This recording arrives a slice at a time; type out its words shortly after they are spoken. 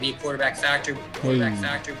Quarterback Factory.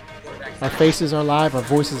 Our faces are live. Our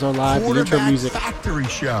voices are live. The intro Quarterback music Factory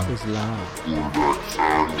Show. is live.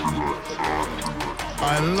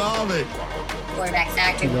 I love it. Quarterback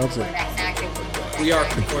Factory. He loves it. Quarterback Factory. We are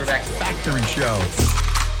the Quarterback Factory Show.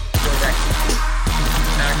 Quarterback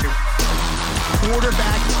Factory.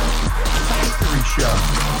 Quarterback Factory Show.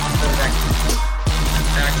 Quarterback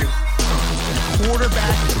Factory.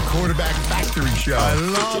 The Quarterback Factory Show. I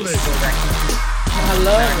love it. Quarterback I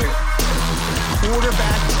love it.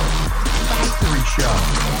 Quarterback Factory Show.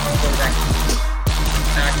 Quarterback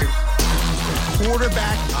Factory.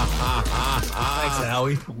 Quarterback. Thanks,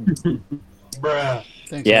 Howie. Bruh.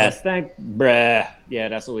 Thanks, Yes, bruh. Yeah,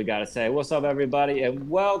 that's what we got to say. What's up, everybody, and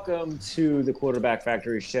welcome to the Quarterback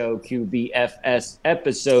Factory Show, QBFS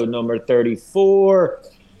episode number 34.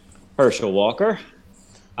 Herschel Walker.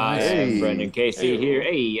 I am Brendan Casey here.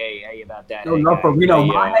 Hey, about that. No, hey, not for guys. Reno, Hey,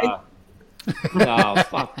 my no,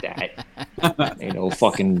 fuck that. Ain't no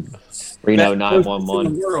fucking Reno 911.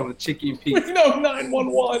 In the world, Chicky and Pete. No,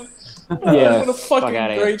 911. Yeah, What a fuck fucking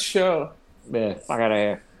outta here. great show. Yeah, fuck out of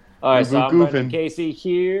here. All right, so I'm Brendan Casey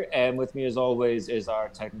here, and with me as always is our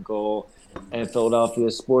technical and Philadelphia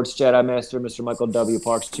sports Jedi Master, Mr. Michael W.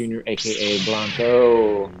 Parks Jr., a.k.a.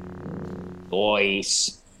 Blanco.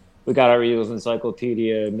 Boys. We got our Eagles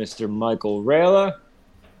Encyclopedia, Mr. Michael Rayla.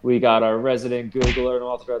 We got our resident Googler and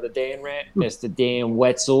author of the Dan Rant, Mr. Dan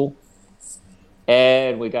Wetzel.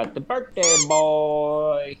 And we got the birthday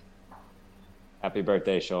boy. Happy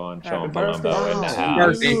birthday, Sean. Sean Palumbo in the house.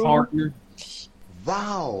 Birthday partner.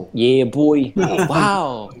 Wow. Yeah, boy.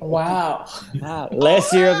 Wow. Wow.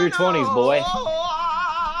 Last year of your 20s, boy.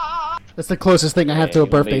 That's the closest thing I have to a Hey,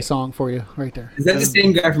 birthday mate. song for you, right there. Is that the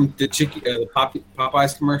same guy from the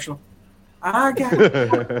Popeyes commercial? I got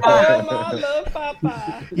I love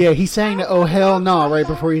Popeye. Yeah, he sang the "Oh Hell No" right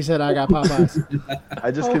before he said, "I got Popeyes."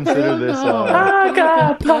 I just consider this I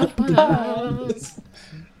got Popeyes.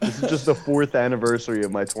 this is just the 4th anniversary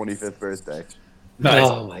of my 25th birthday. Nice.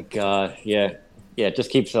 Oh, my God. Yeah. Yeah, just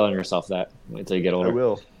keep telling yourself that until you get I older.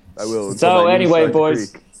 will. until So my knees anyway, start to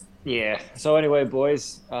boys. creak. Yeah. So anyway,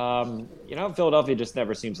 boys, Philadelphia just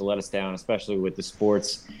never seems to let us down, especially with the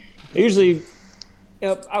sports. Usually,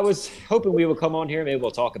 I was hoping we would come on here. Maybe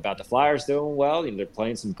we'll talk about the Flyers doing well. They're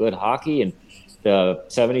playing some good hockey. And the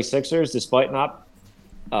 76ers, despite not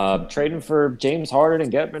trading for James Harden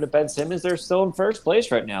and getting rid of Ben Simmons, they're still in first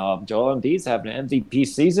place right now. Joel Embiid's having an MVP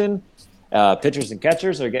season. Pitchers and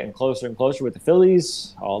catchers are getting closer and closer with the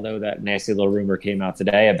Phillies, although that nasty little rumor came out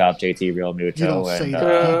today about JT Realmuto. You don't say and, that.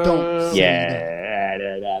 You don't say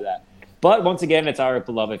that. yeah. But once again, it's our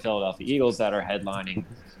beloved Philadelphia Eagles that are headlining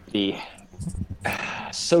the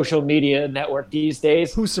social media network these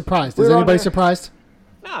days. Who's surprised? We're Is on anybody there. surprised?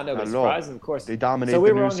 No, nobody's Not at all. surprised, of course. They dominate So we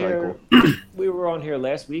the were news on here. cycle. We were on here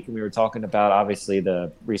last week, and we were talking about obviously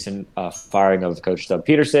the recent firing of Coach Doug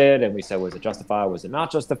Peterson, and we said, was it justified? Was it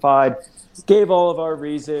not justified? Gave all of our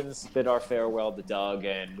reasons, bid our farewell to Doug,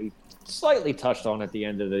 and we slightly touched on at the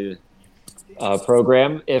end of the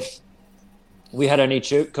program. If we had any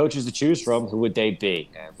coaches to choose from, who would they be?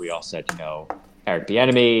 And we all said, Eric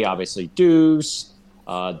Bieniemy, obviously Deuce,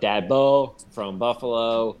 Dad Bo from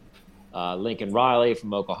Buffalo, Lincoln Riley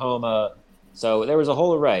from Oklahoma. So there was a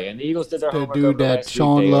whole array, and the Eagles did their The homework. dude over that last week.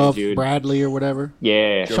 Sean They Love interviewed- Bradley or whatever.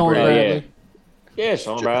 Yeah, Sean Bradley. Bradley. Yeah,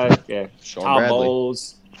 Sean Bradley. Yeah, Sean Todd Bradley.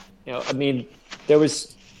 Bowles. They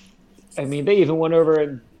even went over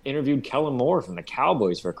and interviewed Kellen Moore from the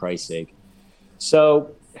Cowboys, for Christ's sake.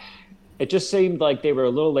 So it just seemed like they were a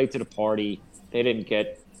little late to the party. They didn't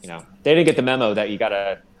get the memo that you got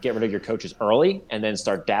to get rid of your coaches early and then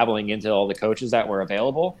start dabbling into all the coaches that were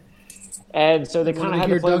available. And so they kind of Wanted had to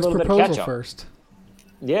hear to play Doug's a little bit of proposal catch up. first.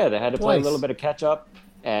 Yeah, they had to play a Twice. little bit of catch up,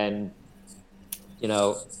 and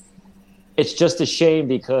it's just a shame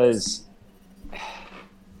because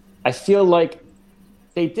I feel like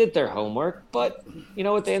they did their homework, but you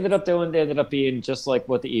know what they ended up doing? They ended up being just like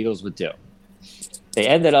what the Eagles would do. They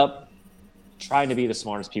ended up trying to be the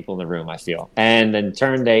smartest people in the room, I feel, and in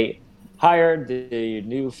turn they hired the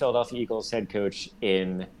new Philadelphia Eagles head coach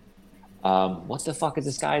in what the fuck is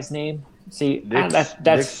this guy's name? See, Nick that's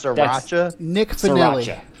Sriracha. Nick Finelli.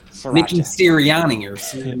 Sriracha. Nicky Sirianni or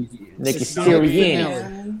something. Nicky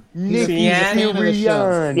Finelli. Sirianni. He's a fan of the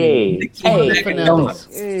show. Hey, hey,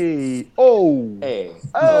 Finelli. Hey. Oh. hey.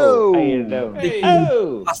 Oh. How you doing? Hey.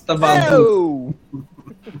 Oh. Pasta Bamboo. Oh.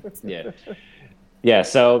 Yeah. Yeah,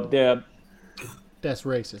 so the That's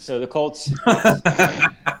racist. So the Colts,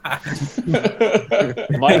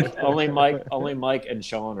 only Mike and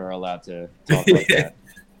Sean are allowed to talk like that.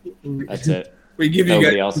 That's it. We give you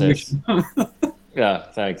Nobody guys else is. permission. Yeah,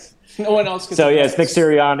 thanks. No one else can. So do yeah, that. it's Nick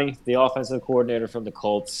Sirianni, the offensive coordinator from the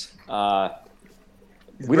Colts.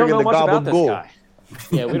 He's We don't bringing know the much about gobbled this goal. guy.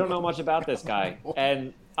 Yeah, we don't know much about this guy,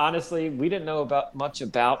 and honestly, we didn't know much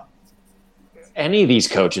about any of these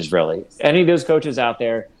coaches really. Any of those coaches out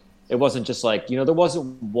there. It wasn't just like, there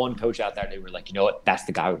wasn't one coach out there. They were like, you know what? That's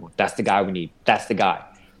the guy we want. That's the guy we need. That's the guy.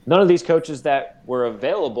 None of these coaches that were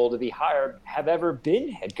available to be hired have ever been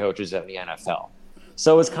head coaches in the NFL.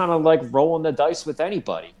 So it's kind of like rolling the dice with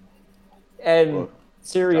anybody. And Well,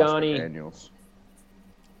 Sirianni, Daniels.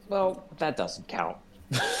 well, that doesn't count.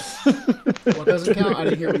 What doesn't count? I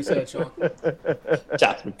didn't hear what you said, Sean.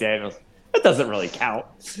 Josh McDaniels. That doesn't really count.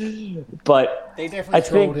 But They definitely I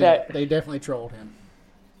trolled think him. that They definitely trolled him.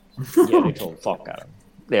 yeah, they told the fuck out of him.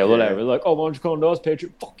 Yeah, whatever. They're like, oh, why don't you call us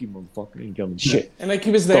Patriot? Fuck you, motherfucker. You dumb shit. And like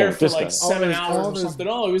he was there Oh, for this like guy. 7 All hours or those- something.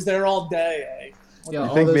 Oh, he was there all day. Yo,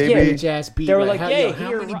 all think those maybe- bitch ass beat They were writers. like, How, yeah, yo, how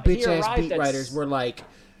he many arri- bitch he ass arrived beat at writers s- were like,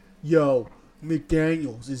 yo,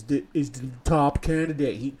 McDaniels is the top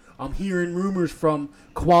candidate. I'm hearing rumors from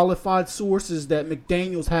qualified sources that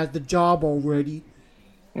McDaniels has the job already.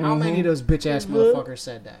 How many of those bitch ass motherfuckers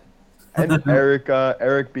said that? And Eric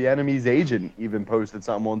Bieniemy's agent even posted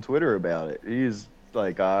something on Twitter about it. He's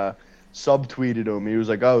like subtweeted him. He was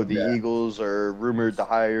like, "Oh, the Eagles are rumored to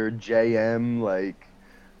hire JM." Like,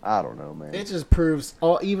 I don't know, man. It just proves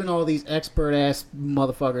even all these expert ass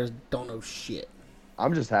motherfuckers don't know shit.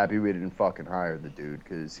 I'm just happy we didn't fucking hire the dude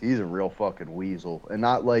because he's a real fucking weasel, and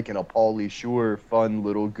not like in a Pauly Shore fun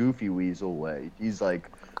little goofy weasel way. He's like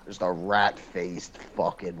just a rat-faced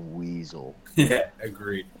fucking weasel. Yeah,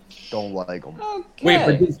 agreed. Don't like him. Wait,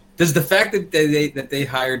 but does the fact that they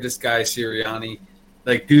hired this guy Sirianni,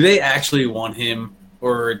 like, do they actually want him,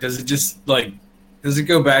 or does it just does it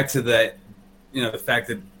go back to that, the fact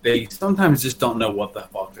that they sometimes just don't know what the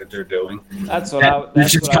fuck that they're doing? That's what I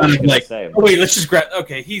It's just was kind of going like, to say. oh wait, let's just grab.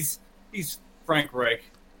 Okay, he's Frank Reich.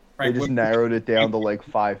 They just narrowed it down to like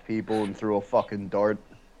 5 people and threw a fucking dart.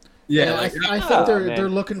 Yeah, I like, think Oh, they're man. they're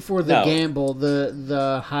looking for the No. gamble,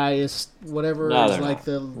 the highest whatever No, is they're like not.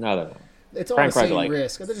 the. No, they're not. It's all Frank the same Reich, like-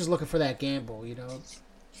 risk. They're just looking for that gamble,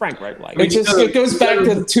 Frank Reich, like, It goes back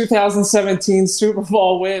to the 2017 Super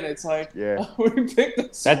Bowl win. It's like, Yeah. we picked the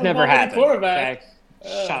that Super never Bowl happened. quarterback.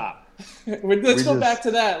 Okay? Shut up. Let's go just- back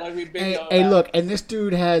to that. Like we've been. Hey, going hey, back. look, and this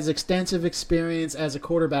dude has extensive experience as a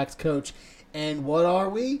quarterbacks coach. And what are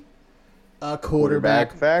we? A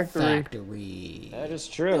quarterback factory. factory. That is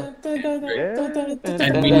true.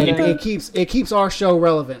 and we Hey, need, it keeps our show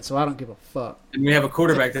relevant, so I don't give a fuck. and we have a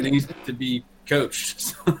quarterback that needs to be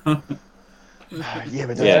coached. Yeah,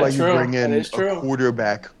 but that's Yeah, why you true. bring in That is a true.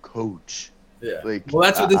 quarterback coach. Yeah. Like, Well,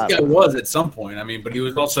 that's what this I guy don't was at some point. I mean, but he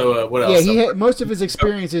was also what Yeah, else? he had, most of his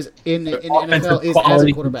experiences in the Offensive NFL is as a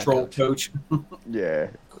quality quarterback control coach. Yeah.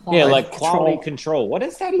 Yeah, like quality control. What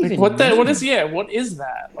does that even What that? mean? What is? Yeah. What is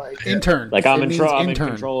that? Like. Intern. Like, I'm It in means control. I'm in intern.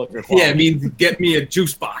 control of your Yeah, quality. I mean, get me a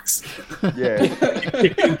juice box. Yeah.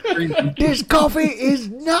 This coffee is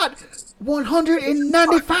not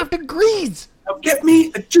 195 degrees. Now get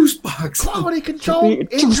me a juice box. Quality control.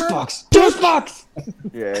 Juice Intern. box. Juice box.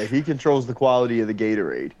 Yeah, he controls the quality of the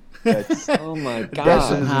Gatorade. That's Oh my That's god.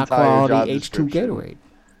 some his high entire quality job H2 description. Gatorade.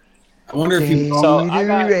 I wonder if he. So I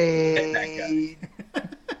got- Gatorade.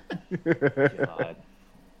 God.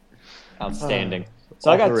 Outstanding.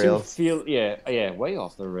 So Off I got the two rails. yeah, way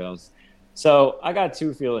off the rails. So I got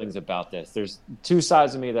two feelings about this. There's two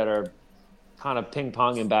sides of me that are kind of ping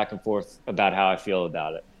ponging back and forth about how I feel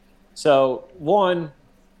about it. So one,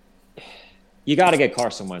 you got to get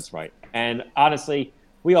Carson Wentz right, and honestly,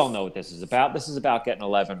 we all know what this is about. This is about getting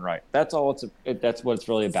 11 right. That's all. That's what it's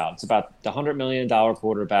really about. It's about the $100 million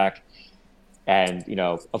quarterback. And,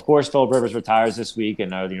 of course, Philip Rivers retires this week,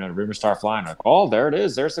 and, the rumors start flying. Like, oh, there it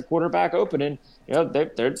is. There's the quarterback opening.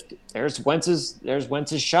 There's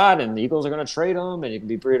Wentz's shot, and the Eagles are going to trade him, and you can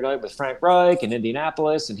be reunited with Frank Reich in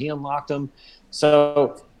Indianapolis, and he unlocked him.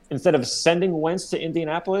 So instead of sending Wentz to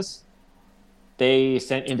Indianapolis, they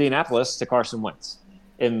sent Indianapolis to Carson Wentz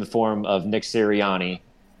in the form of Nick Sirianni,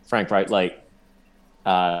 Frank Reich.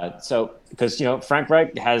 So because Frank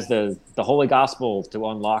Reich has the holy gospel to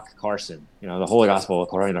unlock Carson, the holy gospel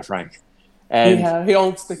according to Frank, and He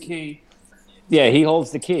holds the key. yeah, he holds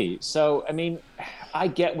the key. So I mean, I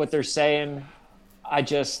get what they're saying.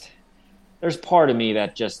 There's part of me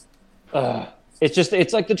that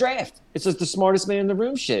it's like the draft. It's just the smartest man in the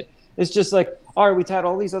room shit. It's just like, all right, we've had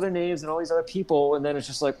all these other names and all these other people, and then it's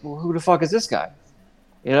just like, well, who the fuck is this guy?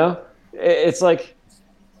 It's like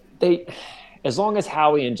as long as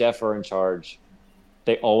Howie and Jeff are in charge,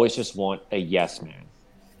 they always just want a yes man.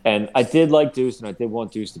 And I did like Deuce, and I did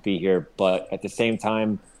want Deuce to be here, but at the same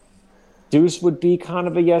time, Deuce would be kind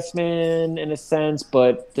of a yes man in a sense,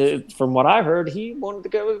 but from what I heard, he wanted to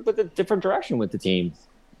go with a different direction with the team.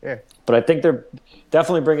 Yeah. But I think they're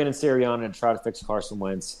definitely bringing in Sirianni to try to fix Carson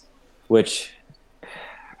Wentz, which,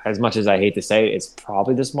 as much as I hate to say it, it's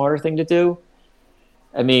probably the smarter thing to do.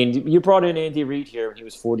 I mean, you brought in Andy Reid here when he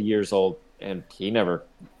was 40 years old, and he never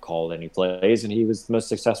called any plays, and he was the most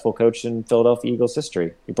successful coach in Philadelphia Eagles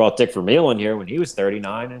history. You brought Dick Vermeil in here when he was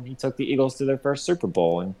 39, and he took the Eagles to their first Super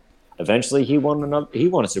Bowl, and eventually he won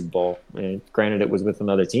a Super Bowl. And granted, it was with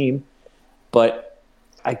another team, but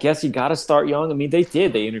I guess you got to start young. I mean, they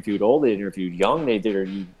did. They interviewed old, they interviewed young, they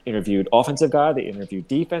interviewed offensive guy, they interviewed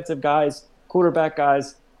defensive guys, quarterback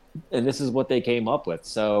guys, and this is what they came up with.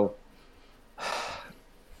 So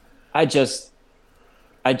I don't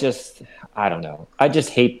know. I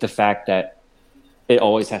just hate the fact that it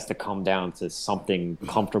always has to come down to something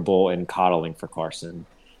comfortable and coddling for Carson.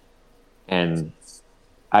 And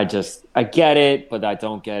I get it, but I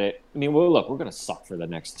don't get it. I mean, well, look, we're going to suck for the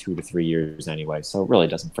next 2 to 3 years anyway, so it really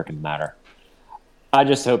doesn't freaking matter. I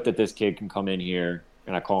just hope that this kid can come in here,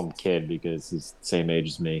 and I call him kid because he's the same age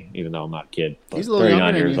as me, even though I'm not a kid. But He's a little 39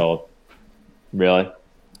 younger than years you. old. Really?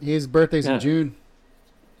 His birthday's in June.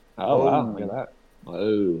 Oh, wow. Look at that.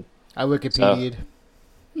 Whoa. I Wikipedia'd.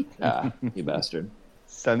 You bastard.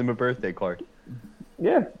 Send him a birthday card.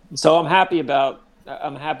 Yeah. So I'm happy about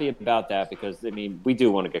that because, I mean, we do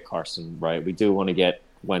want to get Carson right. We do want to get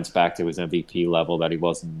Wentz back to his MVP level that he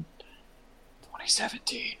was in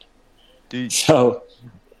 2017. So,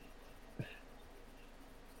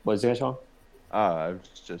 what's that, Sean? I was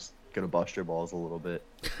just going to bust your balls a little bit.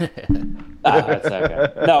 That's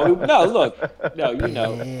okay. No, look. No, you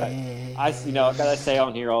know. I gotta say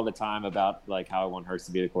on here all the time about like how I want Hurts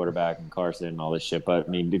to be the quarterback and Carson and all this shit. But,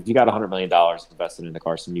 I mean, if you got $100 million invested into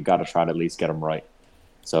Carson, you got to try to at least get him right.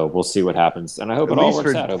 So we'll see what happens, and I hope At it all least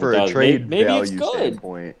works out. I hope for it a does. trade Maybe value it's good.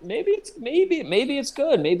 standpoint. Maybe it's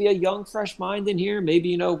good. Maybe a young, fresh mind in here.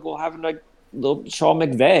 Maybe we'll have like little Sean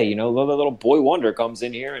McVay. Little boy wonder comes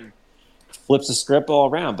in here and flips the script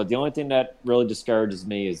all around. But the only thing that really discourages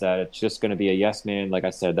me is that it's just going to be a yes man, like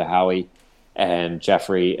I said, to Howie and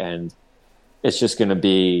Jeffrey, and it's just going to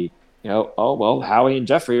be Howie and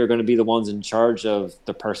Jeffrey are going to be the ones in charge of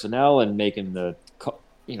the personnel and making the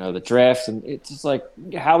drafts, and it's just like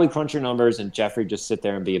Howie crunch your numbers and Jeffrey just sit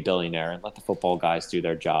there and be a billionaire and let the football guys do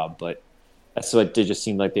their job. But that's what they just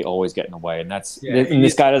seem like they always get in the way, and and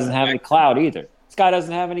this guy doesn't have any clout either. This guy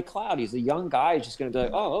doesn't have any clout. He's a young guy. He's just going to be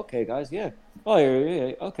like, oh, okay, guys, yeah. Oh,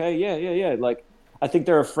 yeah, okay, yeah. Like, I think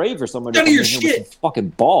they're afraid for somebody to come in here with some fucking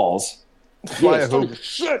balls. That's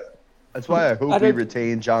why I hope we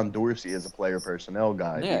retain John Dorsey as a player personnel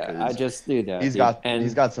guy. Yeah, because I just do that. He's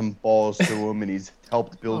got some balls to him, and he's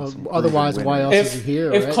helped build some. Otherwise, why else is he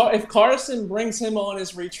here? If Carson brings him on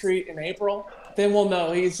his retreat in April, then we'll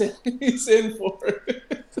know he's in for it.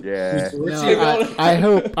 Yeah. No, I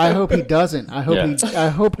hope he doesn't. I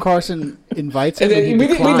hope Carson invites him. And we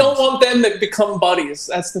don't want them to become buddies.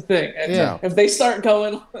 That's the thing. And if they start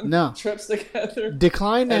going on trips together,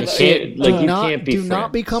 decline that shit. Do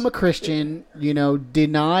not become a Christian.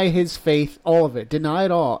 Deny his faith. All of it. Deny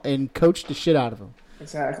it all, and coach the shit out of him.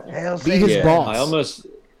 Exactly. Be his boss. I almost.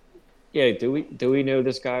 Yeah, do we know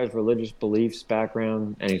this guy's religious beliefs,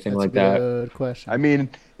 background, anything like that? Good question. I mean,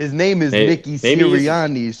 his name is Nicky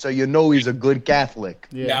Sirianni, so he's a good Catholic.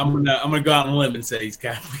 Yeah, I'm gonna go out on a limb and say he's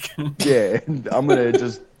Catholic. Yeah, I'm gonna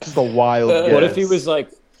just a wild guess. What if he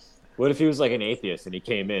was like an atheist and he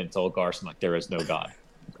came in and told Carson like there is no God?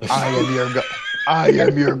 I am your God. I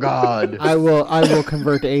am your God. I will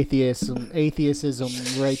convert to atheism right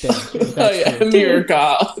there. I am your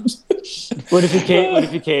God. What if he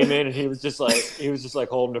came in and he was just like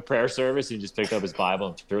holding a prayer service? He just picked up his Bible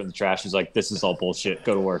and threw it in the trash. He's like, "This is all bullshit.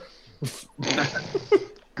 Go to work."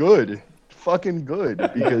 Good, fucking good.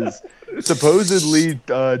 Because supposedly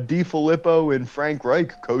DiFilippo and Frank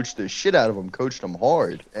Reich coached the shit out of him, coached him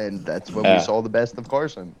hard, and that's when we saw the best of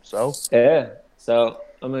Carson. So So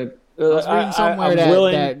I'm like, I was reading somewhere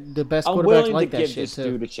that the best quarterbacks like that shit too. I'm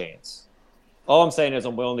willing to give this dude a chance. All I'm saying is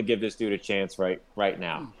I'm willing to give this dude a chance right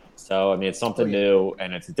now. So, I mean, it's something new,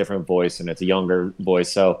 and it's a different voice, and it's a younger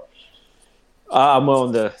voice. So, I'm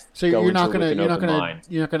willing to. So you're not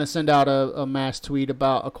gonna send out a mass tweet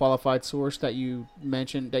about a qualified source that you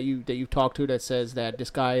mentioned that you talked to that says that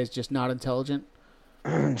this guy is just not intelligent.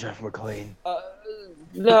 Jeff McLean.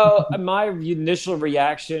 No, my initial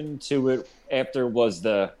reaction to it after was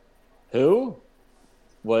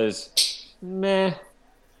meh.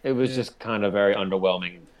 It was just kind of very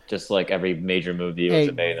underwhelming. Just like every major move the Eagles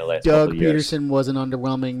have made in the last couple of years. Doug Peterson was an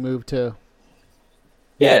underwhelming move too.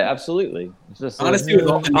 Yeah, absolutely. It's just honestly, with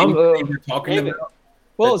all the names that we're talking about.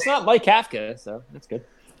 Well, it's not Mike Kafka, so that's good.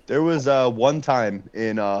 There was one time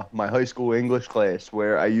in my high school English class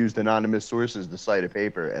where I used anonymous sources to cite a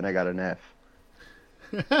paper, and I got an F.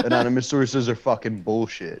 Anonymous sources are fucking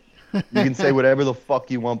bullshit. You can say whatever the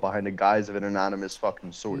fuck you want behind the guise of an anonymous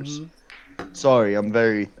fucking source. Mm-hmm. Sorry, I'm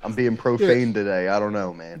being profane today. I don't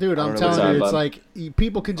know, man. Dude, I'm telling you, it's like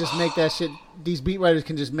people can just make that shit. These beat writers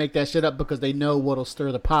can just make that shit up because they know what'll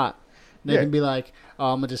stir the pot. They can be like,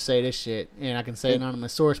 "Oh, I'm gonna just say this shit," and I can say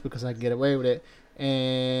anonymous source because I can get away with it.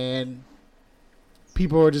 And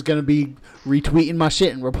people are just gonna be retweeting my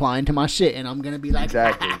shit and replying to my shit, and I'm gonna be like,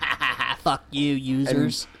 exactly. Fuck you,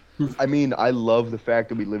 users. And, I mean, I love the fact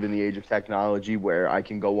that we live in the age of technology where I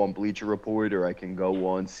can go on Bleacher Report or I can go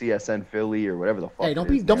on CSN Philly or whatever the fuck. Hey, don't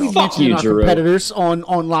be mentioning our competitors on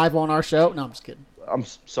live on our show. No, I'm just kidding. I'm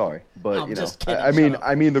sorry, but I'm just kidding.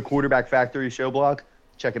 I mean the Quarterback Factory show blog.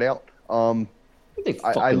 Check it out.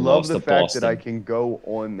 I love the fact that I can go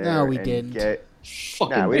on there. No, we and didn't. Get.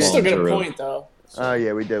 We still get a point though. Oh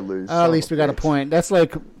yeah, we did lose. At least we got a point. That's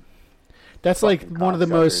like one of the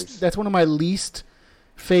most. That's one of my least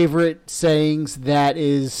favorite sayings.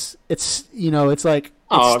 It's like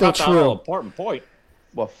it's still true. Important point.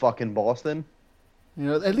 What, fucking Boston?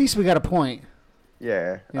 At least we got a point.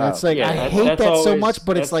 Yeah. It's like I hate that so much,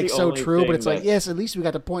 but it's like so true. But it's like, yes, at least we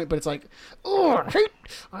got the point. But it's like, oh,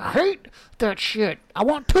 I hate that shit. I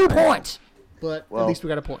want 2 points. But at least we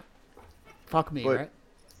got a point. Fuck me, right?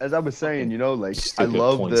 As I was saying, I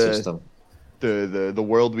love the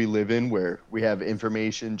world we live in where we have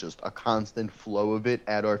information, just a constant flow of it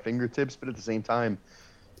at our fingertips. But at the same time,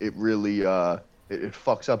 it really it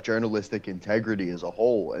fucks up journalistic integrity as a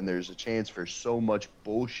whole. And there's a chance for so much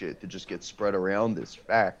bullshit to just get spread around this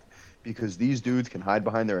fact. Because these dudes can hide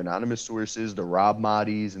behind their anonymous sources, the Rob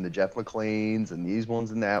Mattis and the Jeff McClains and these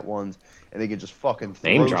ones and that ones. And they can just fucking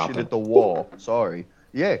throw shit at the wall. Sorry.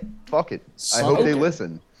 Yeah, fuck it. I hope they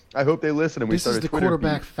listen. And we start a Twitter beef. This is the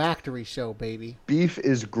Quarterback Factory show, baby. Beef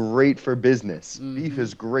is great for business. Mm-hmm. Beef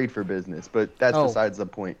is great for business, but that's besides the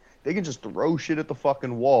point. They can just throw shit at the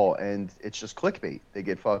fucking wall, and it's just clickbait. They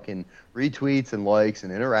get fucking retweets and likes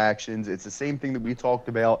and interactions. It's the same thing that we talked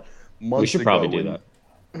about months ago. We should probably do that.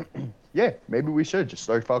 Yeah, maybe we should just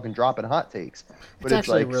start fucking dropping hot takes. But it's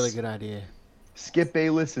actually a really good idea. Skip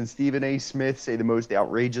Bayless and Stephen A. Smith say the most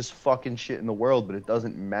outrageous fucking shit in the world, but it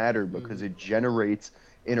doesn't matter because it generates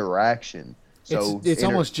interaction. So it's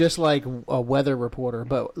almost just like a weather reporter,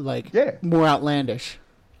 but more outlandish.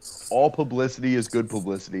 All publicity is good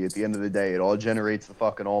publicity. At the end of the day, it all generates the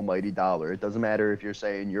fucking almighty dollar. It doesn't matter if you're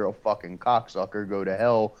saying you're a fucking cocksucker, go to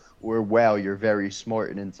hell, or wow, you're very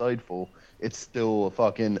smart and insightful. It's still a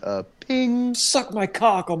fucking ping. Suck my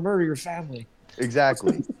cock, I'll murder your family.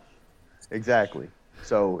 Exactly. Exactly.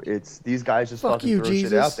 So it's these guys just fucking throw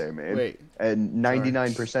shit out there, man. And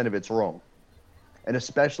 99% of it's wrong. And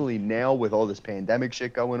especially now with all this pandemic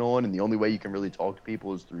shit going on, and the only way you can really talk to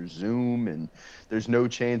people is through Zoom, and there's no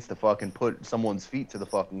chance to fucking put someone's feet to the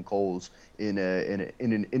fucking coals in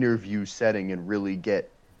an interview setting and really get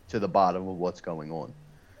to the bottom of what's going on.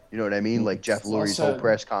 You know what I mean? Like Jeff Lurie's whole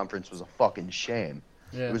press conference was a fucking sham.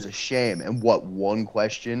 Yeah. It was a sham. And one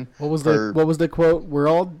question? What was the quote?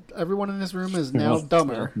 Everyone in this room is now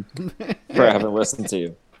dumber for having listened to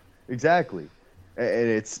you. Exactly.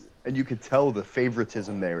 And you could tell the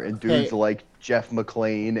favoritism there. And dudes like Jeff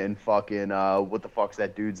McClain and fucking what the fuck's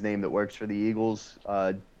that dude's name that works for the Eagles?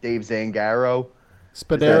 Dave Zangaro.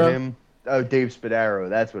 Spadaro. Is that him? Oh, Dave Spadaro.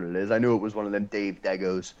 That's what it is. I knew it was one of them Dave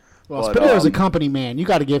Degos. Well, Spadaro's a company man. You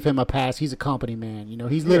got to give him a pass. He's a company man.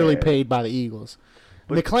 He's literally paid by the Eagles.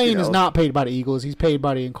 But, McClain is not paid by the Eagles. He's paid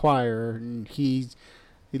by the Inquirer, and he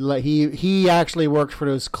actually worked for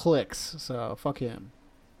those clicks. So fuck him.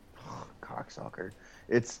 Cocksucker.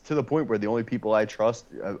 It's to the point where the only people I trust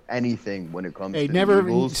anything when it comes to the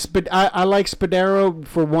Eagles. I like Spadaro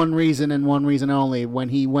for one reason and one reason only. When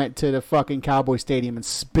he went to the fucking Cowboy Stadium and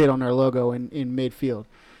spit on their logo in midfield.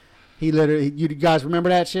 He literally, you guys remember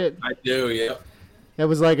that shit? I do, yeah. It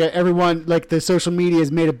was like everyone, like the social media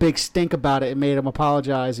has made a big stink about it and made him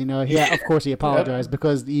apologize. Of course he apologized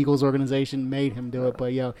because the Eagles organization made him do it.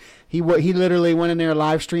 But he literally went in there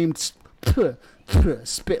live streamed,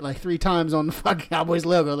 spit like 3 times on the fucking Cowboys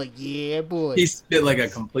logo. Like, yeah, boy. He spit like a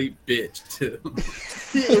complete bitch too.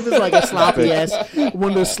 It was like a sloppy ass, one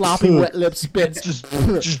of those sloppy wet lip spits.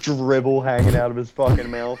 Just dribble hanging out of his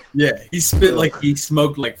fucking mouth. Yeah, he spit like he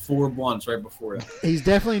smoked like 4 blunts right before that. He's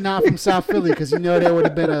definitely not from South Philly because there would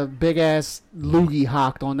have been a big ass loogie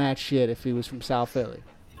hocked on that shit if he was from South Philly.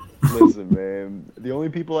 Listen, man, the only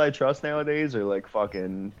people I trust nowadays are like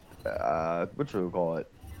fucking what should we call it?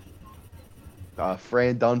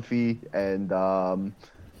 Fran Dunphy and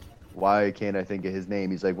why can't I think of his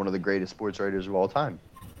name? He's like one of the greatest sports writers of all time.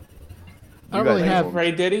 I don't really have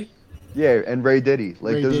Ray Diddy. Yeah, and Ray Diddy.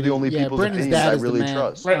 Like Ray those Diddy. are the only people's Brendan's opinions I dad is the really man.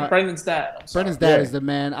 trust. Brendan's dad. Brendan's dad is the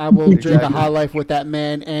man. I will drink a High Life with that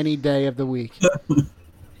man any day of the week.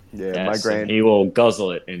 Yeah, Yes, my and grand. he will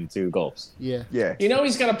guzzle it in 2 gulps. Yeah. Yeah. You know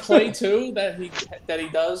he's got a play too that he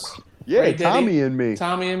does. Yeah, Ray Diddy. Tommy and me.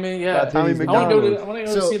 Tommy and me. Yeah. Tommy I want McDonald.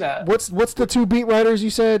 to go see that. What's the 2 beat writers you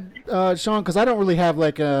said, Sean? Because I don't really have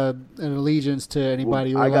like an allegiance to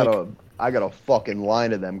anybody. I got a fucking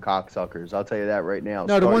line of them cocksuckers. I'll tell you that right now.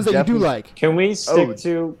 No, the ones that you do like. Can we stick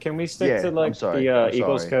to like I'm sorry, the I'm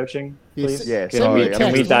Eagles sorry. coaching, please? Yeah, Send me a sorry. text.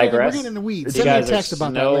 Can we digress? We're getting in the weeds. You Send me a guys text are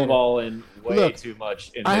about that later. snowballing way Look, too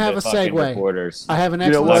much into I have the a fucking segue. reporters. I have an I'm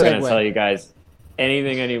excellent not segue. going to tell you guys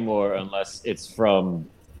anything anymore unless it's from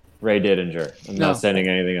Ray Didinger. I'm No. not sending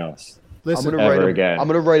anything else. Listen, I'm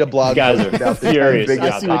gonna write a blog You guys post are about the 10 furious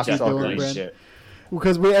biggest I see what you're doing, cocksuckers. Brent. shit.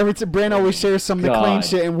 because Brand always shares some McLean God.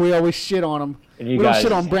 shit, and we always shit on him. And We you don't guys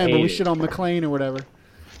shit on Brand, but we hate it. shit on McLean or whatever.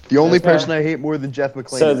 The only That's person I hate more than Jeff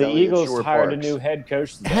McClain So is the Elliot Eagles Shore hired Parks. a new head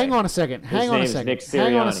coach today. Hang on a second. Hang on a name's second. Nick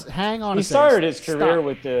Hang on Sirianni. hang on He a second. started his career Stop.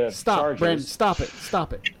 with the Stop, Chargers. Brandon. Stop it.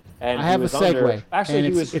 Stop it. And I he have a was segue. under- actually, and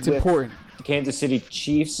he it's was it's with important. the Kansas City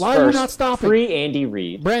Chiefs Why are you first, not stopping? pre-Andy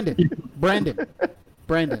Reid. Brandon.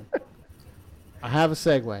 I have a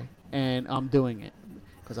segue, and I'm doing it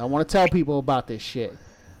because I want to tell people about this shit.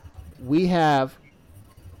 We have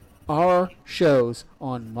our shows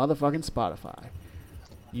on motherfucking Spotify.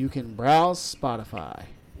 You can browse Spotify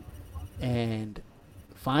and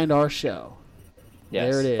find our show. Yes,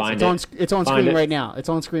 There it is. find It's on Find screen it. right now. It's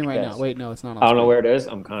on screen right Yes. now. Wait, no, it's not on I don't know screen. where it is.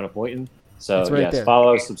 I'm kind of pointing. So It's right yes, there.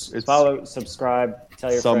 follow, It's follow, subscribe,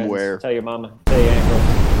 tell your somewhere. friends, tell your mama, tell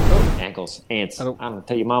your ankles, ants. I I don't- don't know,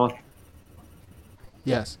 tell your mama.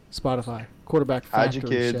 Yes, Spotify. Quarterback Hide your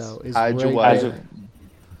Factory kids, show is hide your right wife. there.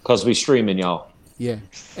 Because we streaming, y'all. Yeah.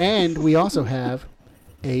 And we also have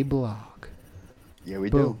a blog. Yeah, we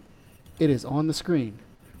Boom. It is on the screen.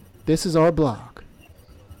 This is our blog.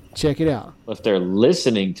 Check it out. If they're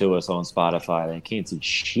listening to us on Spotify, they can't see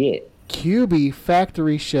shit. QB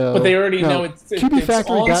Factory Show. But they already No, know it's QB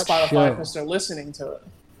Factory on got Spotify show. because they're listening to it.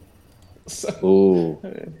 So, Ooh.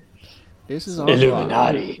 This is our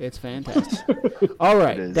Illuminati. blog. It's fantastic. All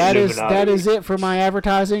right, It is. that Illuminati. is it for my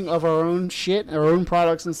advertising of our own shit, our own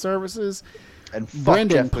products and services. do. And fuck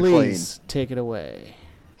Brendan, Jeff please take it away.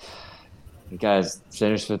 You guys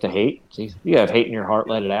finished with the hate? Jeez, you have hate in your heart,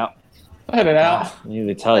 let it out. let it out. I need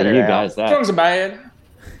to tell Let you it out. guys that. Drugs are bad.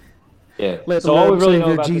 Yeah. Let So the all we Lord really know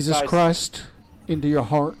Savior about this Jesus guy's- Christ into your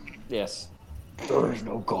heart. Yes. There is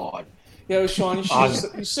no God. Yo, Sean,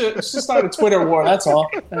 you should start a Twitter war. That's all.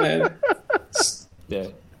 And then, Yeah.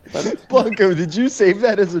 Clayton. Blanco, did you save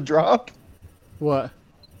that as a drop? What?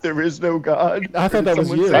 There is no God. I thought Or did that was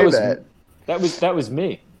someone you. say That was- that? That was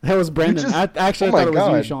me. That was Brendan. just- I oh thought my it was you,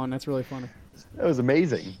 God. Sean. That's really funny. That was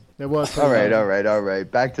amazing. That was. All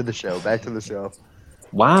right. Back to the show.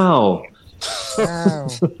 Wow. Wow.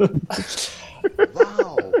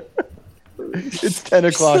 Wow. It's 10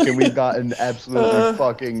 o'clock and we've gotten absolutely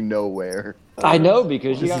fucking nowhere. I know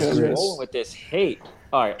because you This guys is are serious. rolling with this hate.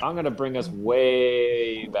 All right, I'm gonna bring us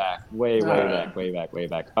way back.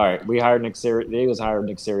 All right, we hired the Eagles hired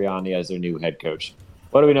Nick Sirianni as their new head coach.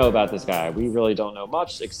 What do we know about this guy? We really don't know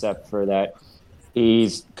much except for that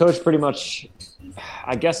he's coached pretty much.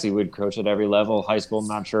 I guess he would coach at every level, high school. I'm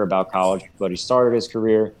not sure about college, but he started his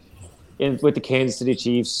career with the Kansas City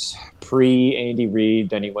Chiefs pre Andy Reid.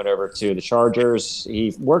 Then he went over to the Chargers.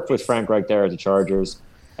 He worked with Frank Reich there at the Chargers,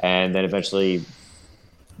 and then eventually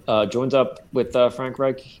joins up with Frank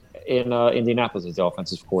Reich in Indianapolis as the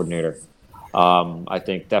offensive coordinator. I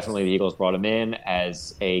think definitely the Eagles brought him in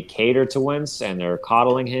as a cater to Wentz, and they're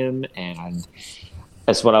coddling him. And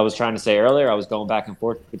that's what I was trying to say earlier. I was going back and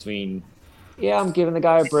forth between, I'm giving the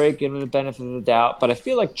guy a break, giving him the benefit of the doubt. But I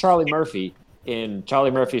feel like Charlie Murphy in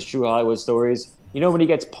Charlie Murphy's True Hollywood Stories. You know when he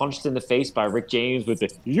gets punched in the face by Rick James with the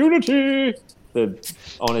unity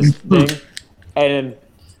on his thing? And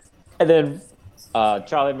then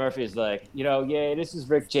Charlie Murphy is like, this is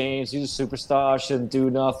Rick James. He's a superstar. Shouldn't do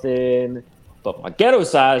nothing. But my ghetto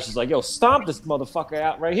side is just like, stomp this motherfucker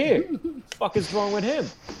out right here. What the fuck is wrong with him?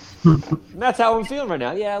 And that's how I'm feeling right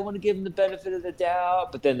now. Yeah, I want to give him the benefit of the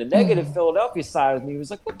doubt. But then the negative Philadelphia side of me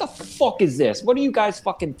was like, what the fuck is this? What are you guys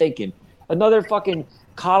fucking thinking? Another fucking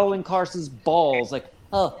coddling Carson's balls. Like,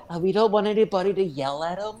 we don't want anybody to yell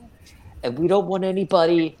at him. And we don't want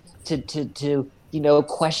anybody to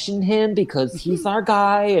question him because he's our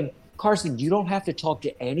guy. And Carson, you don't have to talk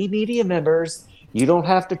to any media members. You don't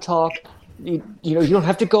have to talk. You don't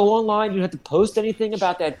have to go online. You don't have to post anything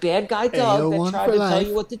about that bad guy Doug that tried to tell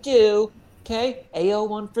you what to do. Okay,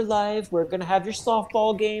 AO1 for life. We're gonna have your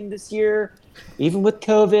softball game this year, even with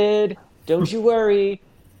COVID. Don't you worry.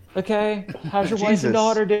 Okay, how's your wife and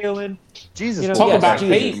daughter doing? Jesus, talk about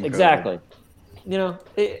hate. Exactly.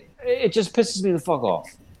 It just pisses me the fuck off.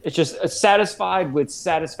 It's just satisfied with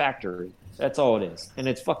satisfactory. That's all it is, and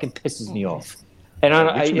it fucking pisses me off. And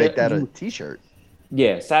I should make that a T-shirt.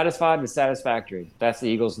 Yeah, satisfied with satisfactory. That's the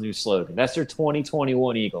Eagles' new slogan. That's their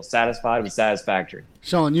 2021 Eagles. Satisfied with satisfactory.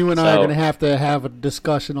 Sean, you and I are going to have a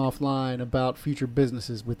discussion offline about future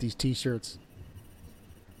businesses with these T-shirts.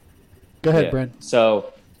 Go ahead, Brent.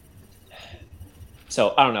 So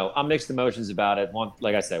I don't know. I'm mixed emotions about it.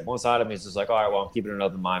 Like I said, one side of me is just like, all right, well, I'm keeping an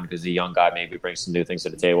open mind because the young guy maybe brings some new things to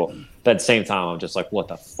the table. But at the same time, I'm just like, what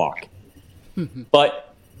the fuck?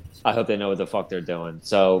 But I hope they know what the fuck they're doing.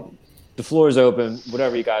 So the floor is open.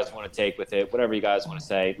 Whatever you guys want to take with it, whatever you guys want to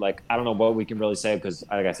say. Like, I don't know what we can really say because,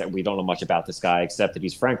 like I said, we don't know much about this guy except that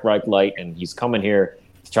he's Frank Reich light and he's coming here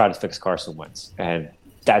to try to fix Carson Wentz. And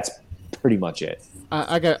that's pretty much it.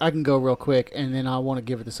 I can go real quick, and then I want to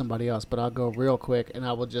give it to somebody else, but I'll go real quick, and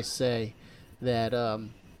I will just say that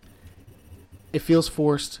it feels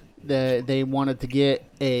forced that they wanted to get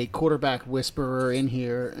a quarterback whisperer in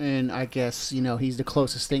here, and I guess, he's the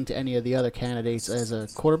closest thing to any of the other candidates as a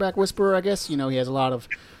quarterback whisperer, I guess. He has a lot of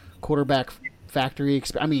quarterback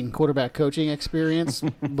quarterback coaching experience,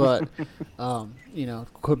 but,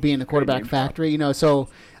 could be in the quarterback factory, so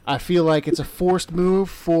I feel like it's a forced move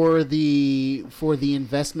for the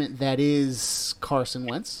investment that is Carson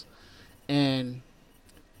Wentz, and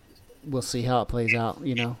we'll see how it plays out.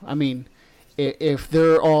 If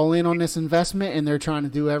they're all in on this investment and they're trying to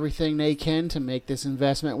do everything they can to make this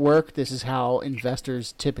investment work, this is how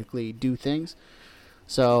investors typically do things.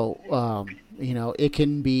 So,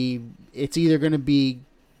 it's either going to be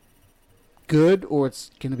good or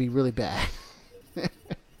it's going to be really bad.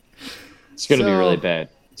 It's going to be really bad.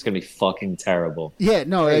 It's going to be fucking terrible. Yeah,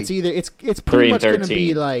 no, it's pretty much going to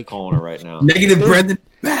be like calling it right now. Negative Brendan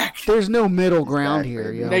back. There's no middle ground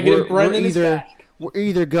here. Negative Brendan is back. We're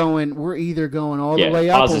either going all the way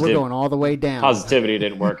up or we're going all the way down. Positivity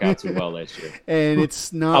didn't work out too well last year. And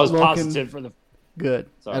it's not I was looking positive for the good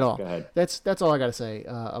at all. Go ahead. That's all I got to say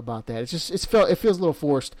about that. It feels a little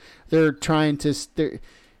forced. They're trying to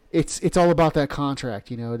it's all about that contract,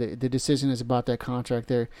 The decision is about that contract.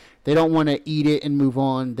 They don't want to eat it and move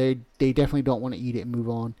on. They definitely don't want to eat it and move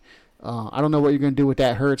on. I don't know what you're going to do with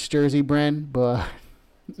that Hurts jersey, Bren, but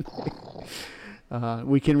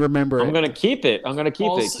we can remember it. I'm going to keep it.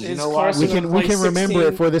 You know why? We can remember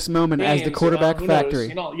it for this moment as the quarterback factory.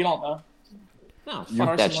 You don't know. No,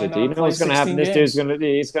 fuck that shit, dude. You know what's going to happen? This dude's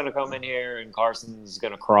he's going to come in here, and Carson's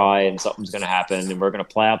going to cry, and something's going to happen, and we're going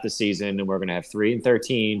to play out the season, and we're going to have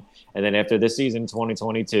 3-13, and then after this season,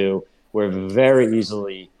 2022, we're very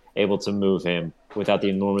easily able to move him without the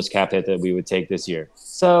enormous cap hit that we would take this year.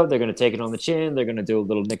 So they're going to take it on the chin. They're going to do a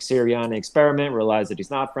little Nick Sirianni experiment, realize that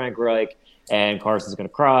he's not Frank Reich, and Carson's going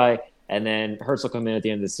to cry, and then Hurts will come in at the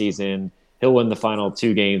end of the season. He'll win the final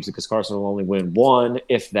 2 games because Carson will only win 1,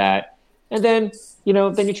 if that. And then,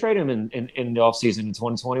 then you trade him in the offseason in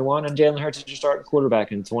 2021, and Jalen Hurts is your starting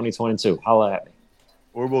quarterback in 2022. Holla at me.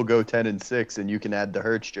 Or we'll go 10-6, and you can add the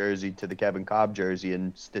Hurts jersey to the Kevin Cobb jersey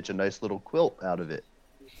and stitch a nice little quilt out of it.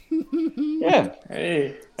 Yeah.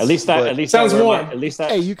 Hey. At least sounds warm.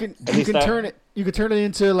 Hey, you can turn it. You could turn it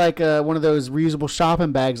into like one of those reusable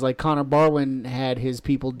shopping bags, like Connor Barwin had his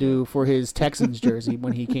people do for his Texans jersey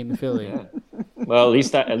when he came to Philly. Yeah. Well,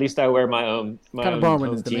 at least I wear my own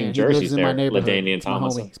is the team man. jerseys. He lives in my neighborhood. LaDainian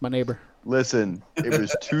Tomlinson. He's my neighbor. Listen, it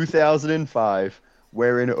was 2005.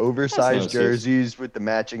 Wearing oversized jerseys with the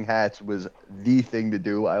matching hats was the thing to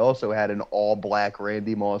do. I also had an all-black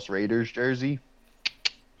Randy Moss Raiders jersey.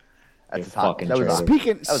 That's a top.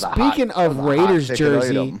 Speaking of Raiders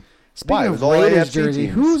jersey,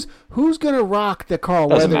 who's gonna rock the Carl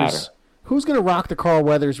Weathers? Who's gonna rock the Carl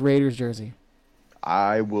Weathers Raiders jersey?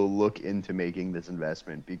 I will look into making this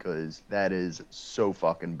investment because that is so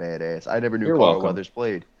fucking badass. I never knew Carl Weathers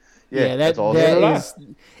played. Yeah, that's all.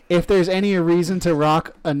 If there's any reason to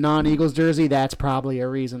rock a non-Eagles jersey, that's probably a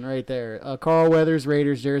reason right there. A Carl Weathers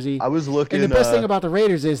Raiders jersey. I was looking. And the best thing about the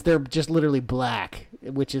Raiders is they're just literally black,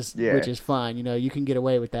 which is fine. You can get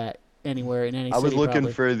away with that anywhere in any city. I was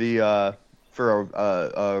looking for the for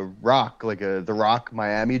a Rock, like the Rock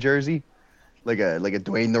Miami jersey. Like a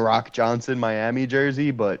Dwayne The Rock Johnson Miami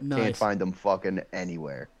jersey, but can't find them fucking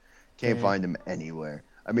anywhere. Can't find them anywhere.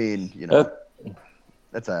 I mean,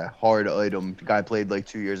 that's a hard item. The guy played like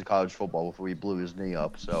 2 years of college football before he blew his knee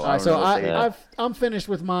up. So all right, so I'm finished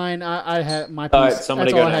with mine. I had my piece. All right, that's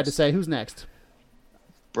somebody all go I had next. to say. Who's next?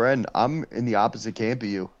 Bren, I'm in the opposite camp of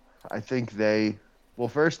you. I think they. Well,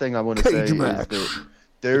 first thing I want to say is that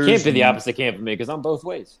there's. You can't be the opposite camp of me because I'm both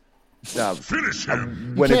ways. No, Finish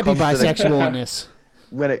him. You can't be bisexual in this.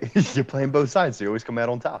 You're playing both sides, so you always come out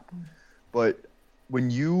on top. But when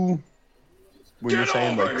you're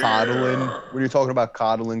saying like coddling, when you're talking about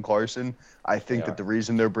coddling Carson, I think that the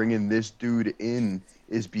reason they're bringing this dude in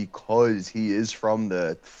is because he is from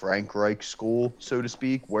the Frank Reich school, so to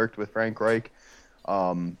speak, worked with Frank Reich.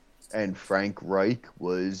 And Frank Reich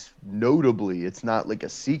was notably, it's not like a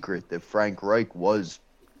secret that Frank Reich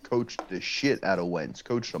coached the shit out of Wentz,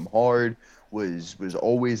 coached him hard, was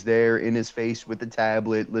always there in his face with the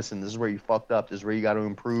tablet. Listen, this is where you fucked up. This is where you got to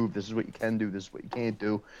improve. This is what you can do. This is what you can't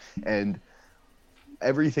do. And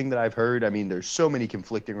everything that I've heard, I mean, there's so many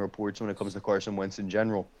conflicting reports when it comes to Carson Wentz in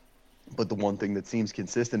general. But the one thing that seems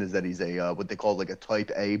consistent is that he's a what they call like a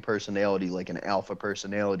type A personality, like an alpha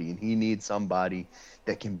personality. And he needs somebody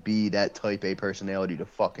that can be that type A personality to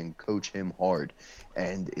fucking coach him hard.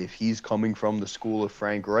 And if he's coming from the school of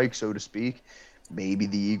Frank Reich, so to speak, maybe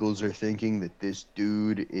the Eagles are thinking that this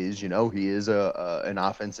dude is, he is an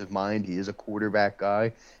offensive mind. He is a quarterback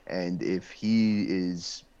guy. And if he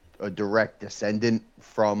is a direct descendant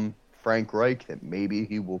from Frank Reich, that maybe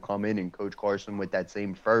he will come in and coach Carson with that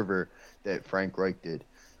same fervor that Frank Reich did.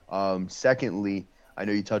 Secondly, I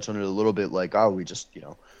know you touched on it a little bit, like, we just,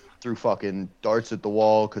 threw fucking darts at the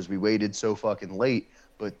wall because we waited so fucking late.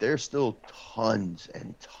 But there's still tons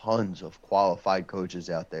and tons of qualified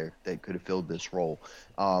coaches out there that could have filled this role.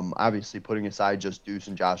 Obviously, putting aside just Deuce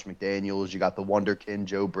and Josh McDaniels, you got the wonderkin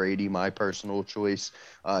Joe Brady, my personal choice.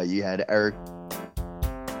 You had Eric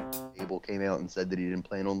Abel came out and said that he didn't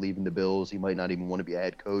plan on leaving the Bills. He might not even want to be a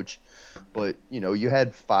head coach. But, you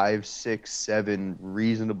had 5, 6, 7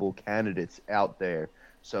 reasonable candidates out there.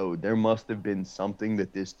 So there must have been something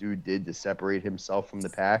that this dude did to separate himself from the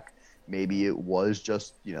pack. Maybe it was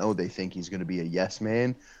just, they think he's going to be a yes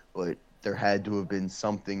man, but there had to have been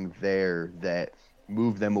something there that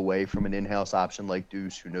moved them away from an in-house option like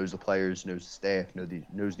Deuce, who knows the players, knows the staff,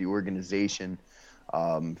 knows the organization.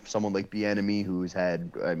 Someone like Bieniemy, who's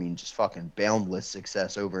had, just fucking boundless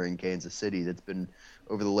success over in Kansas City. That's been,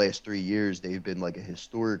 over the last 3 years, they've been like a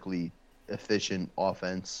historically efficient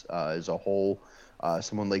offense as a whole.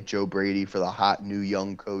 Someone like Joe Brady for the hot new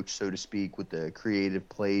young coach, so to speak, with the creative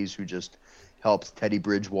plays, who just helped Teddy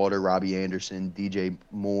Bridgewater, Robbie Anderson, DJ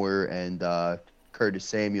Moore, and Curtis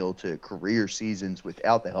Samuel to career seasons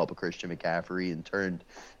without the help of Christian McCaffrey, and turned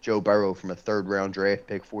Joe Burrow from a 4th-round draft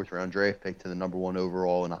pick to the number 1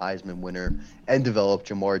 overall and a Heisman winner, and developed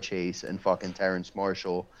Jamar Chase and fucking Terrence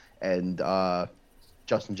Marshall and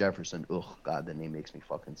Justin Jefferson. Ugh, God, that name makes me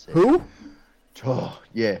fucking sick. Who? Oh,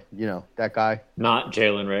 yeah, that guy. Not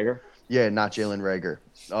Jalen Reagor. Yeah, not Jalen Reagor.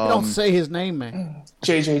 Don't say his name, man.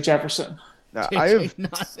 JJ Jefferson. Now,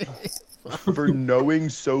 for knowing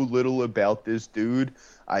so little about this dude,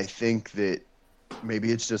 I think that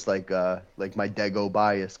maybe it's just like my Dago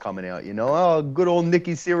bias coming out. Good old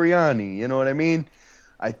Nicky Sirianni. You know what I mean?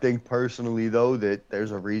 I think personally, though, that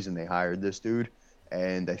there's a reason they hired this dude.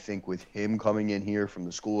 And I think with him coming in here from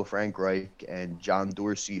the school of Frank Reich and John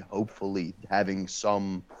Dorsey hopefully having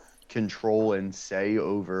some control and say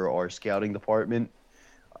over our scouting department,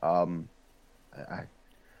 I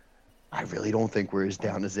really don't think we're as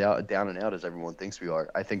down and out as everyone thinks we are.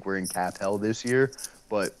 I think we're in cap hell this year,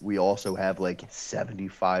 but we also have like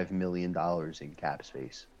 $75 million in cap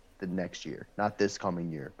space the next year. Not this coming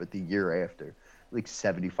year, but the year after. Like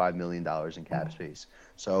 $75 million in cap space.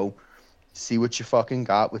 So see what you fucking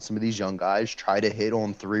got with some of these young guys. Try to hit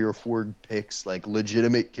on 3 or 4 picks, like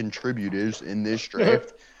legitimate contributors in this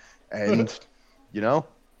draft, and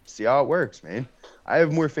see how it works, man. I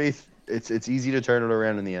have more faith. It's easy to turn it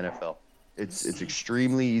around in the NFL. It's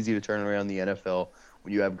extremely easy to turn around the NFL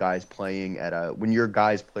when you have guys playing when your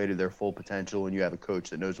guys play to their full potential and you have a coach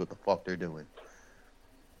that knows what the fuck they're doing.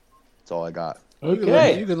 That's all I got.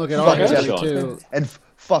 Okay, you can look at all history too. And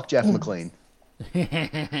fuck Jeff McClain.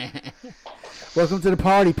 Welcome to the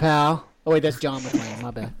party, pal. Oh wait, that's John McClain. My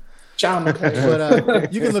bad. John McClain.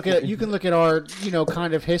 But you can look at our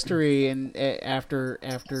kind of history, and after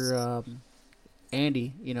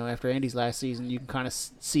Andy, after Andy's last season, you can kind of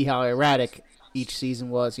see how erratic each season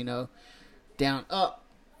was. Down up,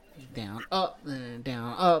 and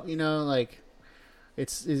down up. Like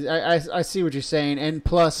I see what you're saying, and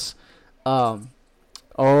plus, our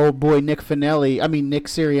old boy Nick Sirianni,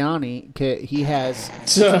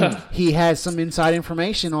 he has some inside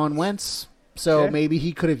information on Wentz So maybe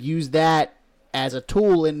he could have used that as a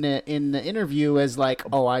tool in the interview as like,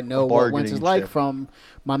 oh, I know what Wentz is like from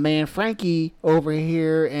my man Frankie over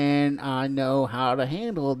here, and I know how to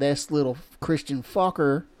handle this little Christian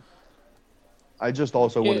fucker. I just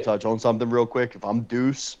also want to touch on something real quick. If I'm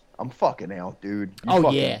Deuce, I'm fucking out, dude.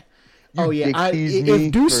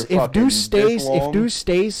 If Deuce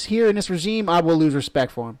stays here in this regime, I will lose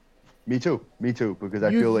respect for him. Me too, because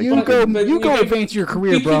I feel like you go advance your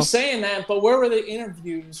career, bro. You keep saying that, but where were the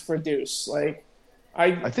interviews for Deuce? Like,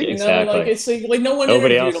 I think exactly. like it's like no one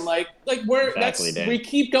Nobody interviewed else. him. Like where Exactly, we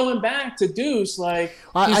keep going back to Deuce. Like,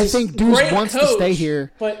 I think Deuce wants to stay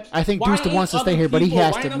here. But I think Deuce wants to stay here, but he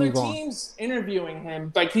has to move on. Why are other teams interviewing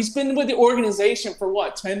him? Like, he's been with the organization for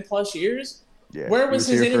what, 10+ years? Yeah, where was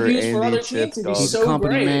his interviews for other teams? He's a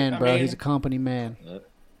company man, bro. He's a company man.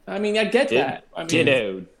 I mean, I get that. I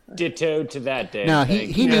mean, Ditto to that day. No,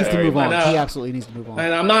 he needs to move on. He absolutely needs to move on.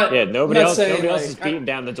 And I'm not. Yeah, nobody I'm not else. saying, Nobody else like, is beating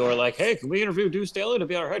down the door like, "Hey, can we interview Deuce Staley to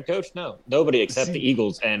be our head coach?" No, nobody except the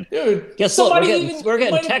Eagles. And dude, guess what? We're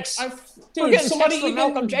getting texts. We're getting texts from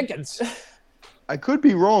Malcolm Jenkins. I could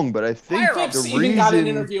be wrong, but I think the reason got an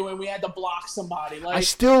interview and we had to block somebody. Like, I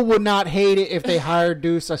still would not hate it if they hired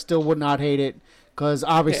Deuce. I still would not hate it. Because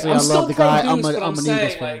obviously I love the guy. I'm an Eagles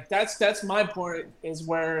fan. Like, that's my point is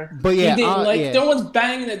where. But yeah, no one's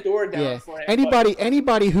banging the door down for him.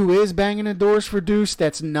 Anybody who is banging the doors for Deuce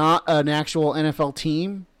that's not an actual NFL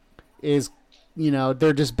team is,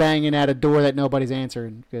 they're just banging at a door that nobody's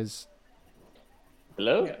answering. Because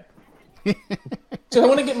hello. Yeah. So I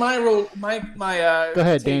want to get my go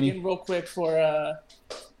ahead, Danny, real quick for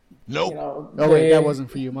nope. Oh wait, that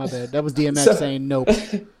wasn't for you. My bad. That was DMX saying nope.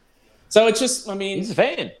 So it's just, I mean, he's a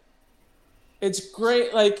fan. It's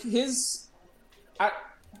great. Like I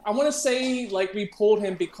want to say like we pulled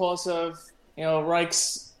him because of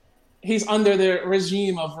Reich's. He's under the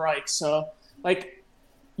regime of Reich, so like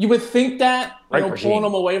you would think that pulling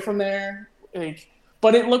him away from there,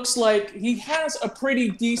 but it looks like he has a pretty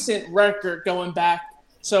decent record going back.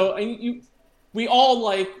 So we all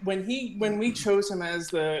like when we chose him as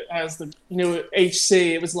the new HC,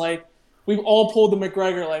 it was like. We've all pulled the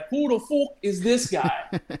McGregor, like, who the fuck is this guy?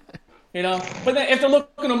 But then after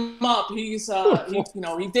looking him up, he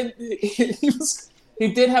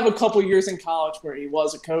did have a couple years in college where he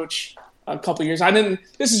was a coach. A couple years.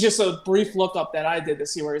 This is just a brief look up that I did to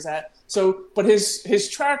see where he's at. So, but his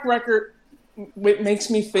track record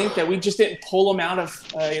makes me think that we just didn't pull him out of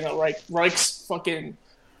Reich's fucking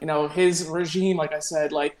his regime. Like I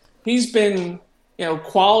said, like he's been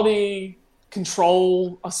quality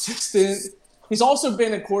control assistant. He's also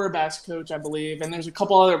been a quarterback's coach, I believe, and there's a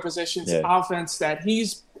couple other positions in offense that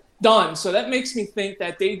he's done. So that makes me think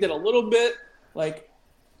that they did a little bit like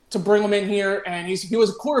to bring him in here, and he was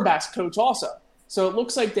a quarterback's coach also. So it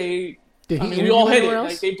looks like we all hit it.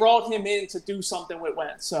 Like they brought him in to do something with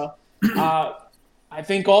Wentz. So I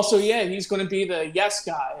think also, he's going to be the yes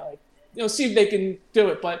guy. Like see if they can do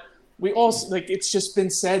it, but. We also it's just been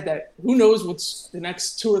said that who knows what's the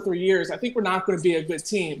next 2 or 3 years. I think we're not going to be a good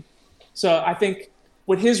team. So I think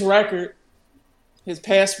with his record, his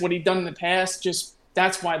past, what he'd done in the past, just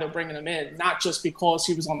that's why they're bringing him in, not just because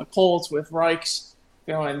he was on the Colts with Reichs,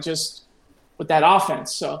 and just with that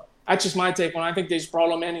offense. So that's just my take on it. I think they just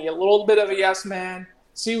brought him in. He's a little bit of a yes man.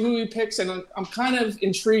 See who he picks, and I'm kind of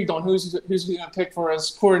intrigued on who's going to pick for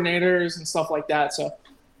his coordinators and stuff like that. So.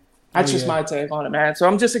 That's just my take on it, man. So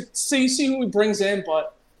I'm just see who he brings in,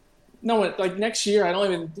 but no, like next year,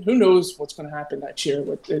 who knows what's going to happen next year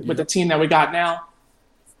with the team that we got now,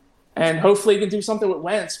 and hopefully he can do something with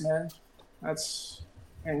Wentz, man.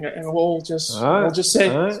 And we'll just say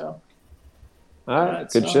so. All right,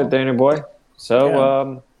 good shit, Danny boy.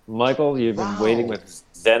 So, Michael, you've been waiting with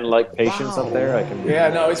Zen-like patience up there. I can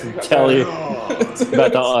tell you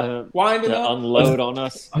about to unload on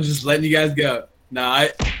us. I was just letting you guys go. No,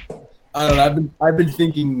 I don't know. I've been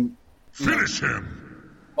thinking finish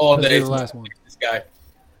him all day. The last one. This guy,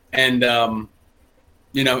 and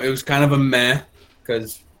it was kind of a meh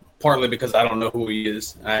partly because I don't know who he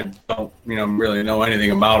is. I don't really know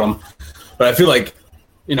anything about him, but I feel like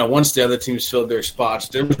once the other teams filled their spots,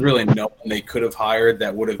 there was really no one they could have hired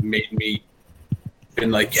that would have made me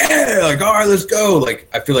been like, all right, let's go. Like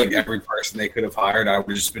I feel like every person they could have hired, I would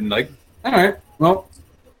have just been like, all right, well,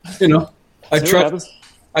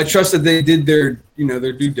 I trust that they did their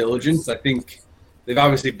due diligence. I think they've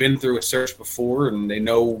obviously been through a search before and they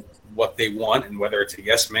know what they want, and whether it's a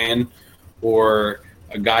yes man or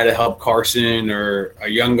a guy to help Carson or a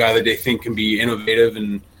young guy that they think can be innovative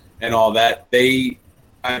and all that.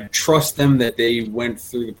 I trust them that they went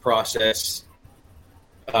through the process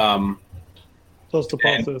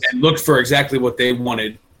and looked for exactly what they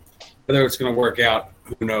wanted. Whether it's going to work out,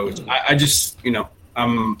 who knows? I just,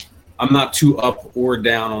 I'm not too up or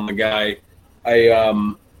down on the guy.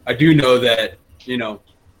 I do know that,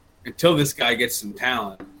 until this guy gets some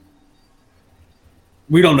talent,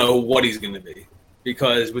 we don't know what he's going to be.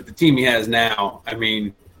 Because with the team he has now, I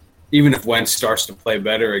mean, even if Wentz starts to play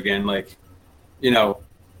better again, there's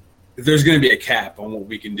going to be a cap on what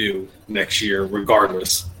we can do next year,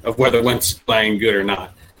 regardless of whether Wentz is playing good or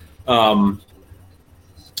not. Because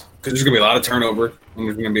there's going to be a lot of turnover, and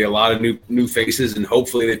there's going to be a lot of new faces, and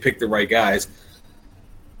hopefully they pick the right guys.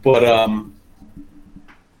 But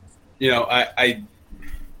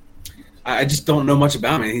I just don't know much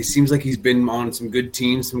about him. He seems like he's been on some good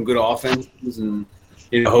teams, some good offenses, and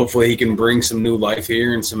hopefully he can bring some new life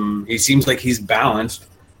here. And he seems like he's balanced.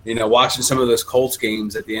 Watching some of those Colts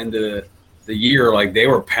games at the end of the year, like they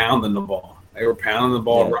were pounding the ball. They were pounding the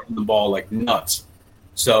ball, running the ball like nuts.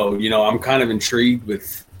 So I'm kind of intrigued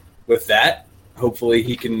with that. Hopefully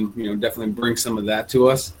he can definitely bring some of that to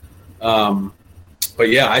us. But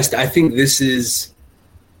yeah, I think this is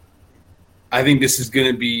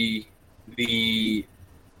going to be the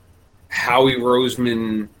Howie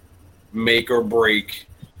Roseman make or break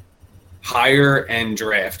hire and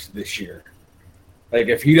draft this year. Like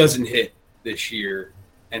if he doesn't hit this year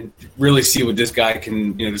and really see what this guy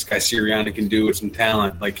can, this guy Sirianni can do with some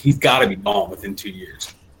talent, like he's got to be gone within 2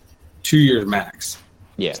 years. 2 years max.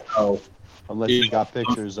 Yeah. So, unless you got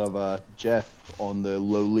pictures of Jeff on the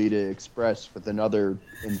Lolita Express with another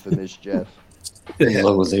infamous Jeff.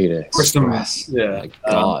 Lolita Express. Yeah. My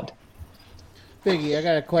God. Biggie, I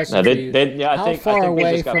got a question No, for you. I How think far they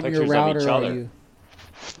away just got from your pictures of each router are other. you?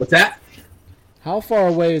 What's that? How far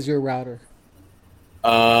away is your router?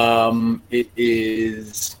 It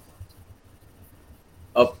is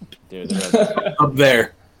up Dude, up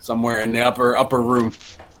there somewhere in the upper room.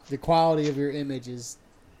 The quality of your image is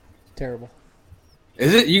terrible.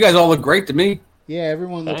 Is it? You guys all look great to me. Yeah,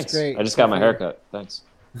 everyone looks Thanks. great. I just got my haircut. Thanks.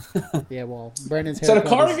 Yeah, well, Brendan's Is that a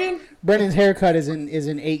haircut. cardigan? Brendan's haircut is in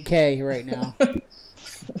 8K right now.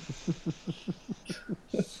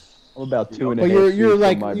 I'm about 2.5 But feet you're from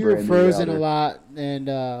like my you're brand new frozen a router. lot, and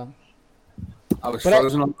I was But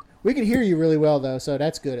frozen. we can hear you really well though, so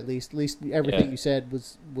that's good. At least everything Yeah. you said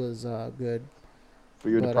was good. For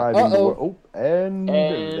your But, depriving the uh-oh. world. Oh, and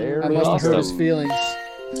there I we must have hurt go. his feelings.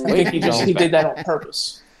 I think he did that on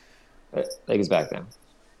purpose. Leg is back down.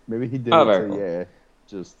 Maybe he did Oh, it very to, cool. yeah,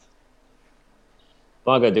 just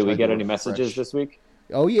Bongo, did we Try get to any messages refresh. this week?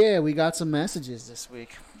 Oh yeah, we got some messages this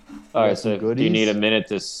week. All got right, some so do you goodies? need a minute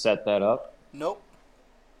to set that up? Nope.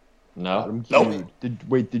 No? I'm Nope.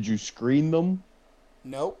 curious. Did you screen them?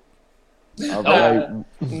 Nope. All right,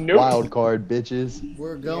 Nope. wild card, bitches.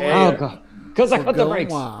 We're going. Yeah. Oh, God. Because I We're put the going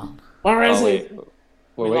brakes. wild. Where is Oh, he? wait.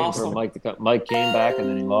 We're We waiting lost for him. Mike to come. Mike came back and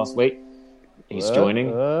then he lost. Wait. He's joining.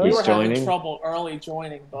 We He's were having joining. trouble early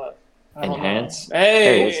joining, but I don't Enhance. know.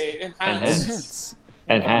 Hey, There enhance. Enhance.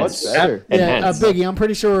 Much Enhance. better. Yeah, Enhance. Biggie, I'm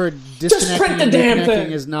pretty sure print disconnecting the and damn reconnecting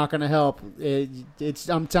thing. is not going to help.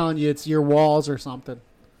 I'm telling you, it's your walls or something.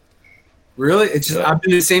 Really? It's just I'm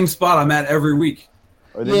in the same spot I'm at every week.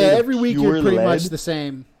 Are they Yeah, made of every week you're pure pretty lead? much the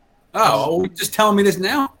same. Oh, well, just telling me this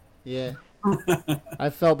now? Yeah. I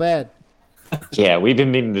felt bad. Yeah, we've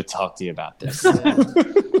been meaning to talk to you about this.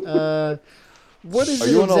 What is Are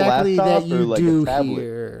it you on a exactly laptop that you or like a do tablet?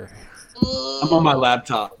 here? I'm on my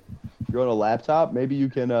laptop. You're on a laptop. Maybe you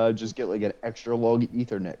can just get like an extra long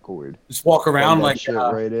Ethernet cord. Just walk around Plug that like shit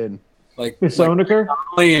right in. Sonaker?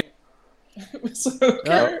 Okay.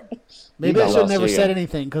 Maybe I got should have lost never again. said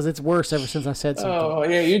anything because it's worse ever since I said something. Oh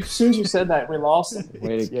yeah, as soon as you said that, we lost him.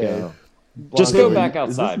 Way to Yeah. go. Just go back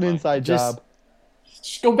Is this outside, an Mike. inside Just- job?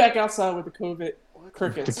 Just go back outside with the COVID The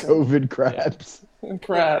crickets COVID crabs. and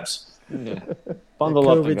crabs. Yeah. The Bundle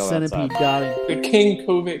up and COVID go centipede outside. got him. The king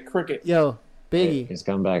COVID cricket. Yo, Biggie, He's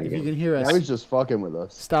come back if you again. can hear us, Now he's just fucking with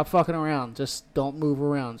us. stop fucking around. Just don't move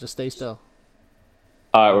around. Just stay still.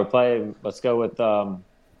 All right, we're playing. Let's go with.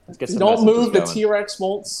 Let's get If you some don't move, the messages going. T-Rex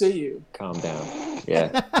won't see you. Calm down.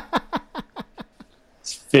 Yeah.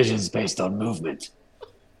 It's vision's based on movement.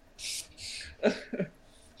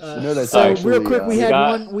 That's So actually, real quick, we we had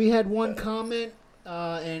got- one comment,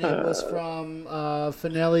 and it was from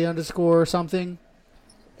Finelli _ something,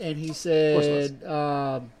 and he said,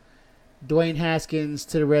 Dwayne Haskins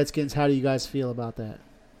to the Redskins. How do you guys feel about that?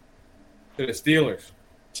 To the Steelers.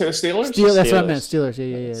 To the Steelers? That's what I Steelers. meant. Steelers.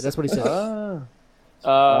 Yeah. That's what he said.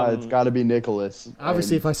 It's got to be Nicholas.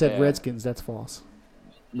 Obviously, if I said yeah. Redskins, that's false.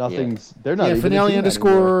 Nothing's. They're not Yeah, even a Finelli team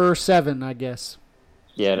anymore. _ 7, I guess.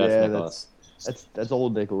 Yeah, that's Yeah, Nicholas. That's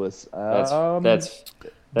old Nicholas. That's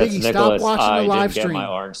Biggie, stop Nicholas. watching the I live didn't get stream. my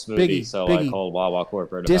orange smoothie, Biggie, so Biggie. I called Wawa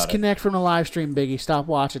Corporate about it. Disconnect from the live stream, Biggie. Stop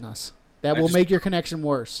watching us. That will make your connection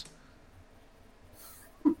worse.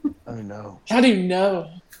 Oh no. How do you know?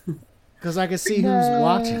 Because I can see who's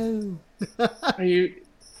watching.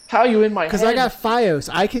 How are you in my head? Because I got FiOS.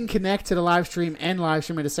 I can connect to the live stream and live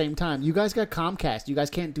stream at the same time. You guys got Comcast. You guys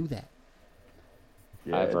can't do that.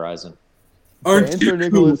 Yeah. I have Verizon. To answer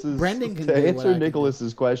Nicholas's, Brendan can to do what I answer can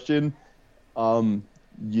Nicholas's question,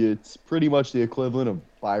 it's pretty much the equivalent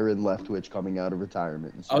of Byron Leftwich coming out of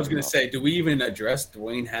retirement. I was going to say, do we even address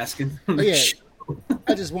Dwayne Haskins? Oh, yeah.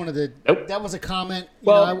 I just wanted to. Nope. That was a comment.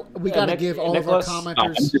 Well, we got to give all Nicholas- of our No,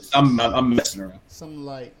 commenters I'm messing around. some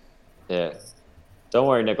light. Yeah. Don't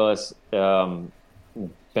worry, Nicholas.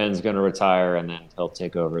 Ben's going to retire, and then he'll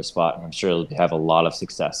take over his spot, and I'm sure he'll have a lot of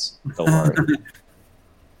success. Don't worry.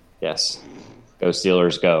 Yes. Go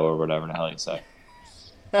Steelers, go, or whatever the hell you say.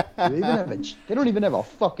 They don't even have a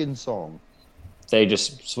fucking song. They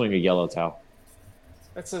just swing a yellow towel.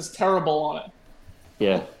 That says terrible on it.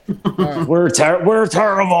 Yeah. right. We're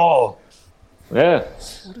terrible. Yeah.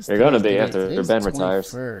 What is They're gonna today's be date? after Today's Ben the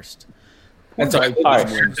retires. 21st. That's all right. All right.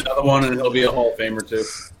 Another one, and he'll be a Hall of Famer, too.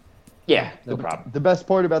 Yeah, no problem. The best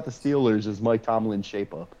part about the Steelers is Mike Tomlin's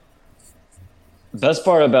shape up. Best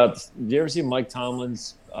part about, do you ever see Mike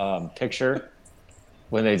Tomlin's picture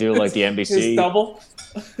when they do like the NBC? His double.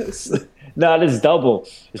 Not his double.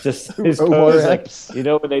 It's just his Oh, pose. Like, reps. you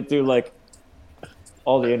know, when they do like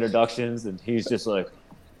all the introductions, and he's just like,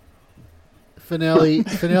 Finelli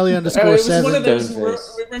It underscore was one of 7. those. Doesn't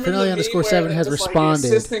Remember Finelli the underscore meme 7 where has it was responded. Like the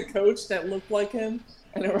assistant coach that looked like him,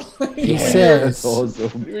 and it was like, He That's says,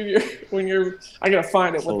 awesome. when you're, I gotta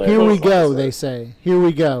find it. What the "Here we quote go." was. They say, "Here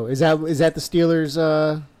we go." Is that the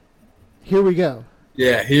Steelers? Here we go.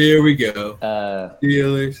 Yeah, here we go.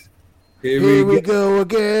 Steelers. Here we go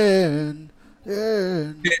again.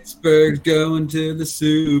 Yeah. Pittsburgh's going to the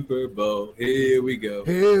Super Bowl. Here we go.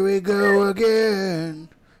 Here we go again.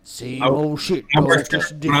 Same old shit. When I boy, worked just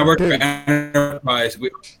for different. Enterprise,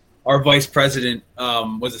 our vice president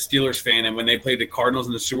was a Steelers fan, and when they played the Cardinals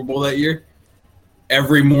in the Super Bowl that year,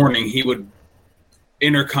 every morning he would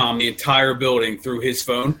intercom the entire building through his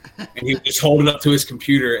phone, and he would just hold it up to his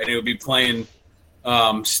computer, and it would be playing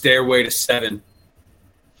Stairway to 7.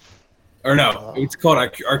 Or no, it's called our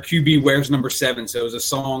QB Wears Number 7. So it was a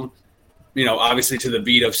song, obviously to the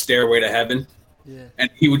beat of Stairway to Heaven. Yeah. And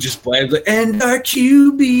he would just play, like, and our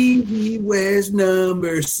QB, he wears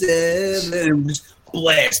number 7. And just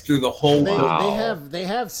blast through the whole They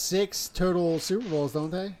have 6 total Super Bowls, don't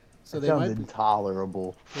they? So That they sounds might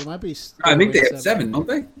intolerable. be. I think they have have 7, don't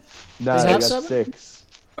they? No, They they have got 7? 6.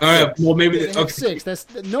 All right, well, maybe They have 6.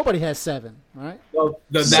 Nobody has 7, right? Well,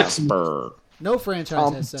 that's Spur. No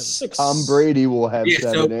franchise has 7. Tom Brady will have Yeah,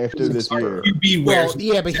 7 after this our year. QB Well, wears.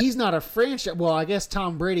 yeah, but he's not a franchise. Well, I guess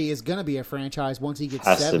Tom Brady is going to be a franchise once he gets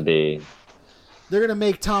Has 7. to be. They're going to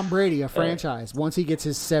make Tom Brady a franchise once he gets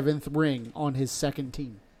his 7th ring on his second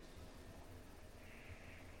team.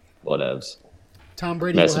 Whatevs. Tom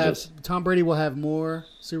Brady will have more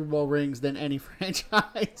Super Bowl rings than any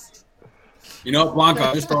franchise. You know, Blanco,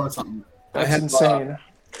 I just thought of something. That's insane.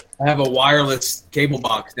 I have a wireless cable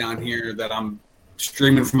box down here that I'm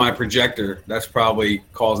streaming from my projector. That's probably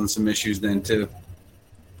causing some issues then, too.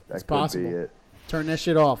 That It's could possible. be it. Turn that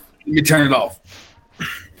shit off. You turn it off.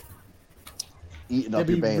 Eating up It'd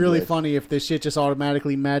your be bandwidth. really funny if this shit just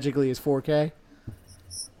automatically, magically is 4K.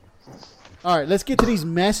 All right, let's get to these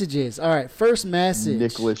messages. All right, first message.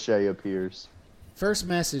 Nick Lachey appears. First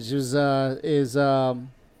message is a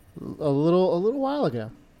little while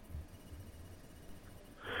ago.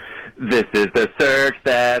 This is the search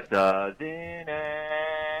that doesn't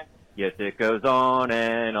end. Yes, it goes on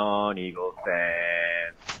and on, Eagles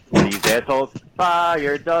fans. These assholes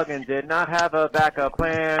fired Duggan, did not have a backup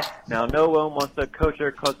plan. Now no one wants to coach her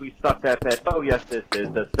because we sucked at that. Oh yes, this is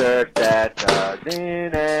the search that doesn't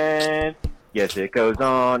end. Yes, it goes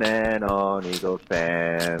on and on, Eagles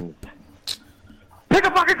fans. Pick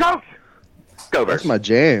a fucking coach! Go That's Birds. my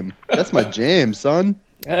jam. That's my jam, son.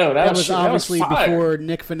 Oh, That was obviously fire. before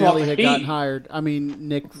Nick Finelli had Well, gotten hired. I mean,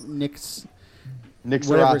 Nick Nick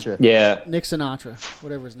Whatever. Sriracha. Yeah. Sinatra,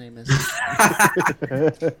 whatever his name is.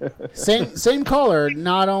 Same caller.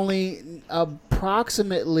 Not only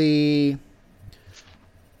approximately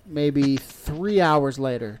maybe 3 hours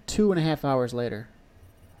later, 2.5 hours later.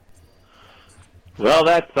 Well,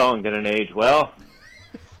 that song didn't age well.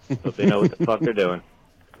 Hope they know what the fuck they're doing.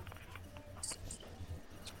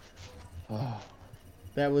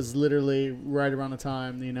 That was literally right around the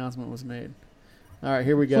time the announcement was made. All right,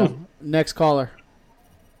 here we go. Next caller.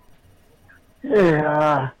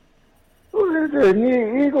 Yeah. Who is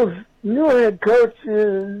the Eagles' new head coach?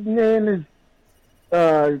 His name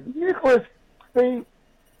is Nicholas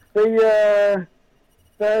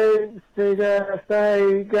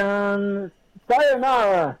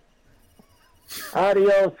Sayonara.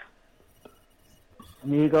 Adios,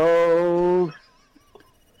 amigos.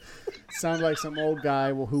 Sounds like some old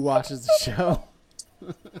guy who watches the show.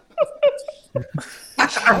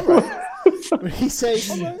 What did he say?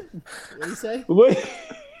 What did he say? Wait,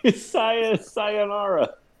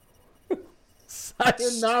 sayonara.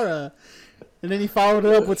 Sayonara. And then he followed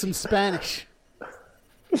it up with some Spanish.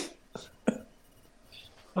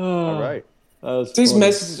 All right. These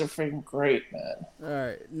messages are freaking great, man. All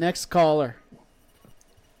right, next caller.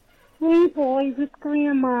 Hey, boys, it's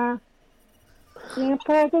Grandma.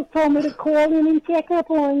 Grandpa just told me to call in and check up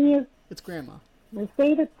on you. It's Grandma. They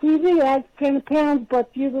say the TV adds 10 pounds, but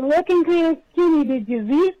you're looking kind of skinny. Did you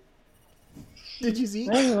see? Did you see?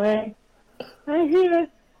 Anyway, I hear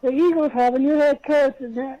the Eagles have a new head coach.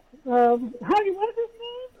 And that, what is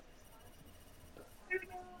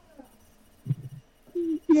his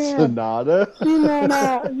name? Yeah. Sonata?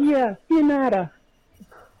 Sonata.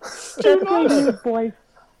 That's great news, boys.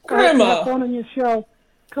 Grandma. Fun on your show.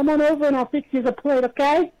 Come on over and I'll fix you a plate,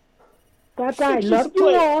 okay? Bye-bye. Fix you Love a you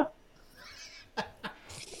plate. all.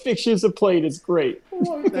 Fixtures a plate is great.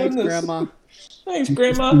 Oh my Thanks, goodness. Grandma. Thanks,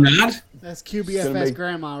 Grandma. Not? That's Gonna QBFS make-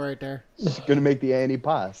 Grandma right there. It's gonna make the Annie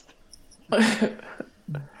past.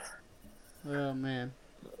 Oh, man.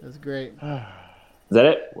 That's great. Is that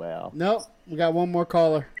it? Wow. Nope, we got one more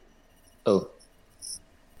caller. Oh.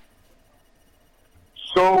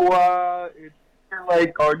 So, it's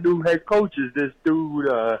like our new head coach is this dude,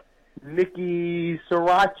 Nicky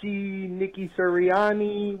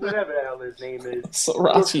Sirianni, whatever the hell his name is.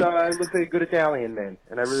 Sriracha. Looks like a good Italian man,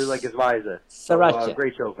 and I really like his visor. Sriracha. So,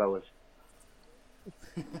 great show, fellas.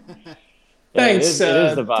 Thanks, it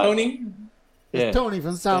is the vibe. Tony. Yeah. Tony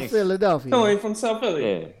from South Thanks. Philadelphia. Tony from South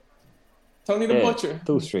Philly. Yeah. Tony the Yeah. Butcher.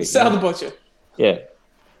 2th Street. Sal the Butcher. Yeah.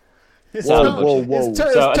 It's Whoa, Tony, whoa, whoa. It's, So I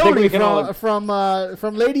it's think Tony we can all- from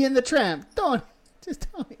Lady and the Tramp. Tony. Just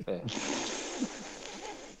Tony.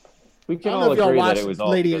 We I can don't know all if y'all agree that watched it was all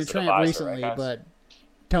Lady and because the of Tramp visor, recently, right, guys? but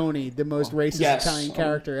Tony, the most racist Yes. Italian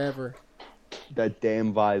character ever. That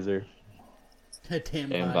damn visor. Damn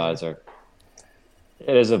Damn visor. visor.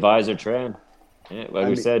 It is a visor trend. Yeah, like I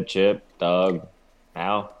we mean- said, Chip, Doug,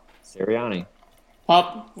 Al, Sirianni.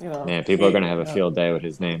 Pup, you know. Man, people are going to have a field day with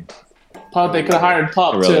his name. Pup, they could have hired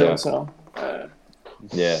Pup, They really too, are. so.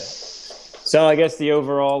 Yeah. So I guess the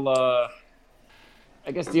overall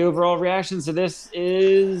reactions to this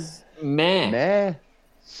is meh. Meh.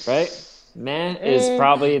 Right? Meh is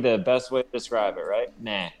probably the best way to describe it, right?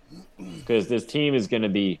 Meh. Because this team is going to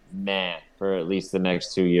be meh for at least the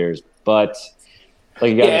next 2 years. But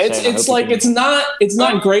like you guys Yeah, are it's saying, I it's hope we like can- it's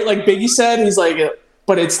not great like Biggie said. He's like,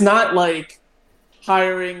 but it's not like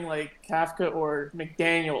hiring like Kafka or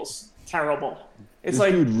McDaniels terrible. It's This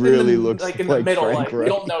like dude really in the, looks like in the like middle. Frank Like we Reich.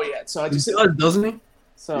 don't know yet. So I He just does, doesn't he? He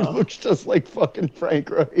so looks just like fucking Frank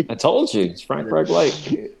Wright. I told you, it's Frank Reich Light.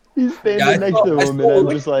 He's standing Yeah, I next saw- to I him, saw, and I'm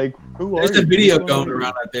like- just like, who are There's you? a video Who are going you?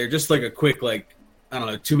 around out there, just like a quick, like, I don't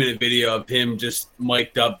know, 2-minute video of him just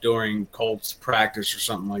mic'd up during Colts practice or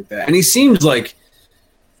something like that. And he seems like,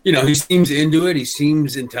 you know, he seems into it. He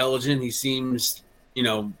seems intelligent. He seems, you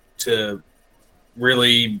know, to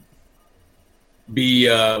really be,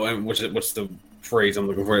 what's the phrase I'm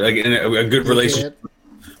looking for? Like, in a good relationship.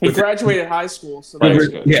 he graduated high school. So Right. that's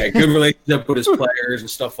good. Yeah, good relationship with his players and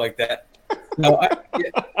stuff like that. No,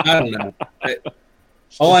 I don't know.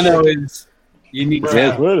 All I know is you need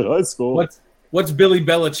talent. Graduated high school. What's Billy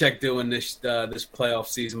Belichick doing this playoff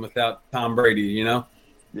season without Tom Brady? You know,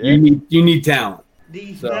 Yeah, you need talent.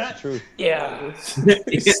 So, that's true. Yeah.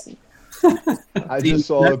 I just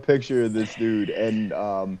saw a picture of this dude, and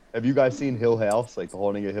have you guys seen Hill House, like the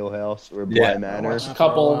Haunting of Hill House or Bly Yeah. Manor? a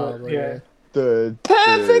couple of Wow, yeah. The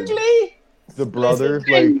Perfectly. the brother,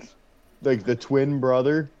 like the twin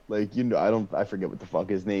brother, like I forget what the fuck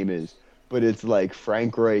his name is, but it's like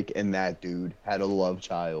Frank Reich and that dude had a love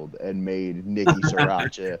child and made Nicky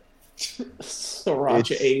Sriracha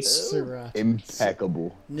Sriracha It's- Ace. Sriracha.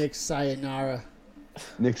 impeccable. Nick Sayonara.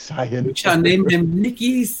 Nick Cyan. we shall name him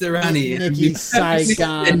Nicky Sirianni. Nicky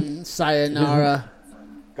Saigon Sayonara.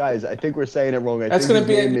 Guys, I think we're saying it wrong. That's think gonna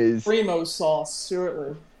be his name a is primo sauce,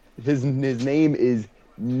 certainly. his name is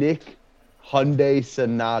Nick Hyundai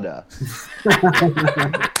Sonata.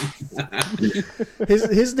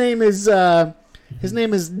 His name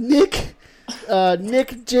is Nick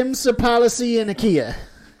Jim Policy and Ikea.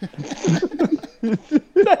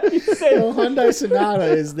 Well, Hyundai Sonata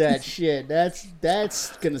is that shit.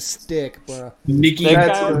 That's gonna stick, bro. Nikki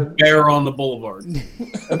Bear on the Boulevard.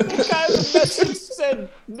 The guy in the message said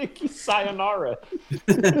Nikki Sayonara.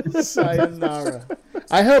 Sayonara.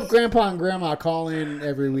 I hope Grandpa and Grandma call in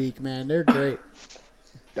every week, man. They're great.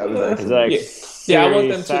 That was It's like, Yeah, I want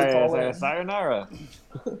them to Siri, call in. Sayonara.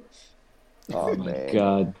 oh man.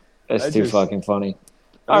 God, that's I too just- fucking funny.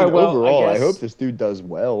 I mean, All right, well, overall, I guess- hope this dude does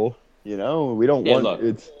well. You know, we don't Yeah, want look.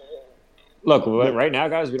 it's. Look, right now,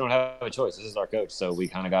 guys, we don't have a choice. This is our coach, so we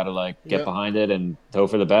kind of got to get Yep. behind it and hope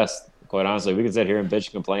for the best. Quite honestly, we can sit here and bitch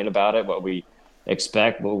and complain about it, what we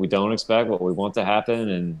expect, what we don't expect, what we want to happen,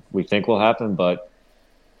 and we think will happen. But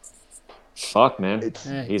fuck, man, It's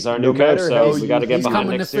Hey, he's our no new coach, matter so how we got to get he's behind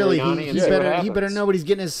coming Nick to Philly. Sirianni He and see what better happens. know what he's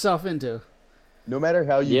getting himself into. no matter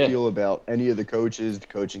how you Yeah. feel about any of the coaches, the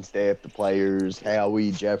coaching staff, the players,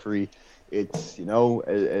 Howie, Jeffrey, it's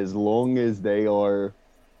as long as they are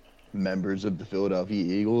members of the Philadelphia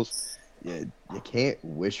Eagles, you can't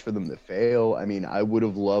wish for them to fail. I mean, I would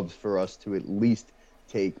have loved for us to at least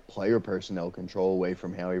take player personnel control away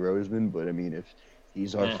from Howie Roseman, but I mean, if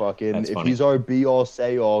he's our that's if funny. he's our be all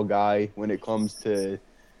say all guy when it comes to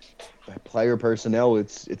player personnel,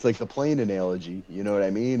 it's like the plane analogy. You know what I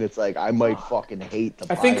mean? It's like I might fucking hate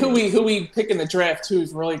the. I think who pilot. we pick in the draft too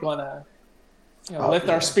is really gonna lift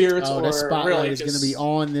yeah. our spirits, Oh, or the spotlight really is going to just be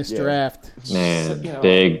on this Yeah. draft. Man, you know,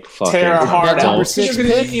 big fucking tear our heart That out. number It's six gonna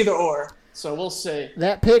pick? be either or. So we'll see.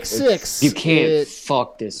 That pick six. You can't it-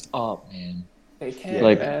 fuck this up, man. They can't,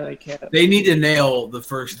 Like- man. They can't. They need to nail the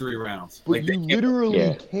first 3 rounds. But Like, they you can't- literally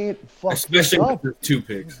Yeah. can't fuck especially this with up. the 2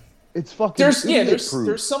 picks. It's fucking There's idiot-proof.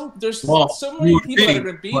 there's Well, so many you people that are think,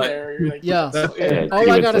 gonna be but- there. You're like, Yeah. Yeah. all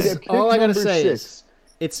I you gotta would Yeah, think. pick all I gotta number say 6. is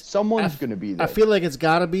it's. Someone's I- going to be there. I feel like it's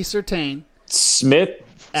got to be Surtain. Smith,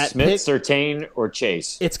 At Smith, pick- Surtain, or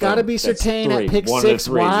Chase. It's got to Boom. be That's Surtain three. at pick One of the 6.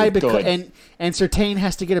 three Why? is Because good. and Surtain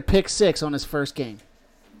has to get a pick 6 on his first game.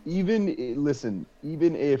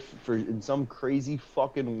 even if for in some crazy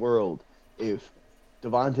fucking world, if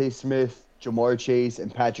Devontae Smith, Jamar Chase,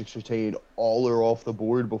 and Patrick Surtain all are off the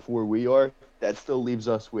board before we are, that still leaves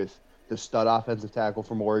us with the stud offensive tackle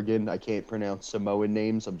from Oregon. I can't pronounce Samoan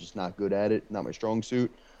names. I'm just not good at it. Not my strong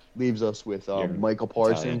suit. Leaves us with You're Michael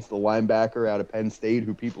Parsons, the linebacker out of Penn State,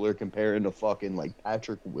 who people are comparing to fucking like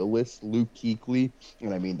Patrick Willis, Luke Kuechly.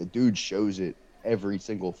 And I mean, the dude shows it every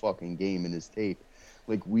single fucking game in his tape.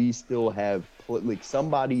 Like, we still have, like,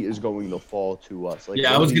 somebody is going to fall to us. Like,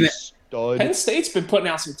 Yeah, I was one of gonna- these stud Penn State's been putting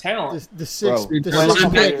out some talent. The sixth, Bro, the linebacker-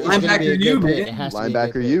 sixth pick is going to be a linebacker you, good pick. man. It has to be a good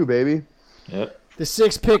linebacker, pick. you baby. Yep. The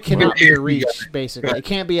 6th pick cannot be a reach, Go basically. It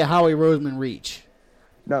can't be a Howie Roseman reach.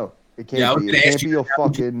 No, it can't Yeah, I was be. It gonna can't ask be you, a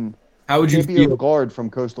fucking. How would It you can't be a feel? guard from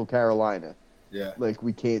Coastal Carolina. Yeah. Like,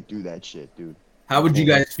 we can't do that shit, dude. How would you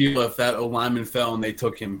guys feel if that O lineman fell and they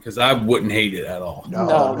took him? Because I wouldn't hate it at all. No,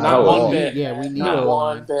 not not at one all. bit. Yeah, we need Not a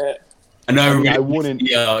one line. bit. I know everybody. I wouldn't-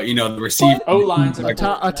 The receiver. O line's A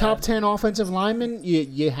top 10 offensive lineman,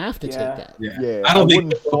 you have to Yeah. take that. Yeah. Yeah, I don't I think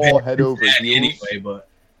wouldn't they'll fall pay head over that heels. anyway. But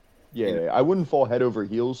Yeah, I wouldn't fall head over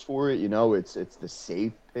heels for it. You know, it's the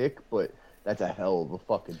safe pick, but that's a hell of a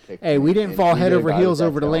fucking pick. Hey, we didn't And fall we head get a over guy heels with that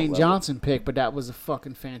over the talent Lane level. Johnson pick, but that was a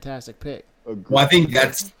fucking fantastic pick. Agreed. well, I think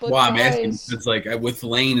that's But why I'm asking. guys- It's like with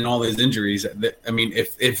Lane and all his injuries. I mean,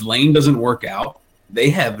 if Lane doesn't work out, they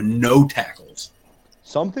have no tackles.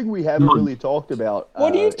 Something we haven't really talked about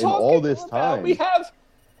What are you in talking all this about? time. We have.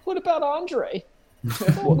 What about Andre?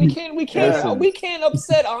 we can't. Listen. We can't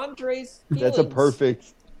upset Andre's feelings. That's a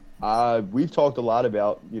perfect. We've talked a lot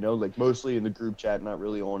about, like mostly in the group chat, not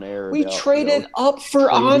really on air. We about, traded up for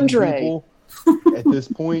trading Andre. people. At this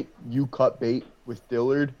point, you cut bait with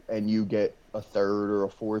Dillard and you get a third or a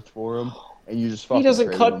fourth for him, and you just He fucking doesn't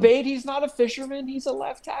trade cut him. bait. He's not a fisherman. He's a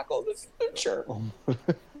left tackle of the future.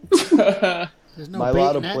 There's no My bait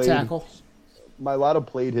lot in of that played- tackle. Lotta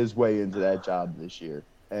played his way into that job this year.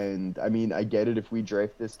 And, I mean, I get it if we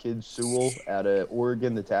draft this kid, Sewell, out of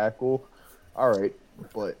Oregon, the tackle. All right.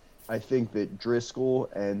 But I think that Driscoll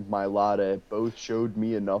and Mailata both showed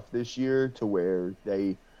me enough this year to where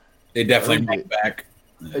they definitely Earned brought it. back.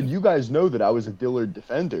 And you guys know that I was a Dillard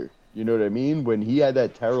defender. You know what I mean? When he had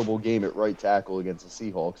that terrible game at right tackle against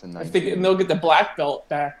the Seahawks in I 19. think they'll get the black belt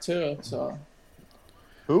back too. So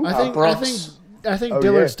Who? I think Brooks. Dillard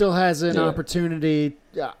yeah. still has an Yeah. opportunity.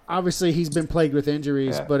 Obviously, he's been plagued with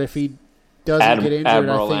injuries, Yeah. but if he doesn't get injured,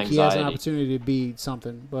 Admiral I think he has an anxiety. opportunity to be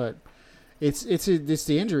something. But it's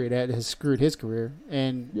the injury that has screwed his career,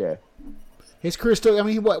 and Yeah. his career still. I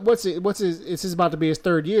mean, what's his? It's about to be his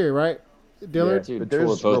 3rd year, right? Dillard. Dude, But tore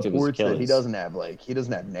there's both of his reports that he Achilles. doesn't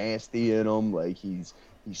have nasty in him. Like he's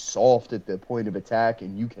He's soft at the point of attack,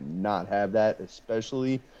 and you cannot have that,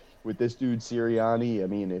 especially with this dude Sirianni. I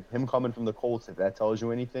mean, if him coming from the Colts, if that tells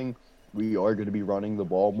you anything, we are going to be running the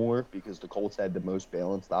ball more because the Colts had the most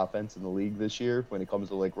balanced offense in the league this year when it comes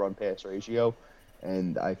to like run-pass ratio.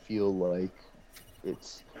 And I feel like if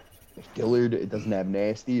Dillard, it doesn't have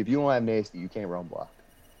nasty. If you don't have nasty, you can't run block.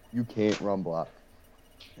 You can't run block.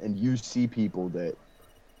 And you see people that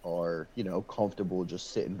are, comfortable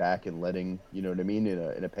just sitting back and letting, you know what I mean,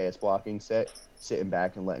 in a pass blocking set, sitting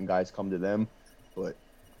back and letting guys come to them. But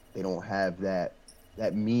they don't have that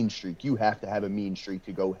mean streak. You have to have a mean streak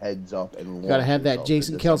to go heads up and You got to have that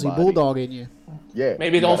Jason Kelsey bulldog in you. Yeah.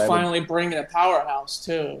 Maybe they'll finally bring in a powerhouse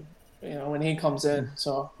too. When he comes in,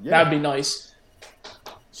 so that'd be nice.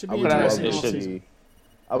 Should I be would love interesting. to see.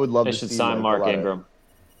 I would love They to should see sign like, Mark a lot of- Ingram.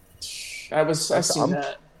 I seen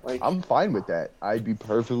that. Like, I'm fine with that. I'd be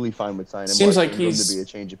perfectly fine with signing Seems Mark like Ingram he's- to be a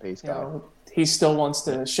change of pace guy. he still wants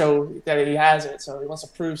to show that he has it, so he wants to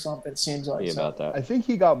prove something. Seems like Yeah, about that. I think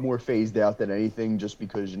he got more phased out than anything just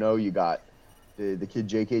because, you got the kid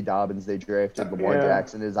J.K. Dobbins they drafted. Lamar Yeah.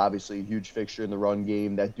 Jackson is obviously a huge fixture in the run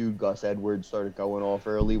game. That dude Gus Edwards started going off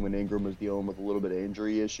early when Ingram was dealing with a little bit of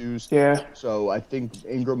injury issues. Yeah. So I think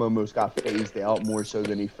Ingram almost got phased out more so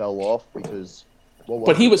than he fell off because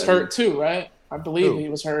But he was I mean, hurt too, right? I believe Who? he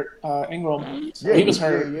was hurt. Ingram. Yeah, He was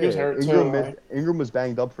hurt. yeah, He was hurt Ingram, too. Right? Ingram was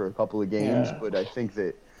banged up for a couple of games, Yeah. but I think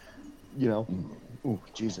that, ooh,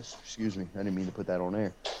 Jesus, excuse me, I didn't mean to put that on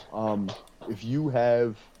air. If you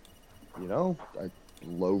have, a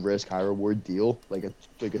low risk, high reward deal, like a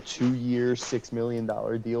 2-year, $6 million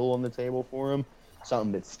deal on the table for him,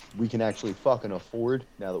 something that we can actually fucking afford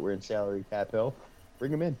now that we're in salary cap hell,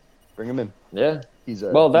 bring him in. Yeah. He's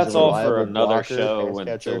That's all for reliable another blocker, show pass until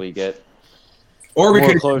catcher. we get Or we more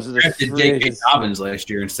could close to have the drafted J.K. fridge. Dobbins last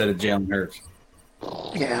year instead of Jalen Hurts.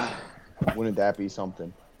 Yeah. Wouldn't that be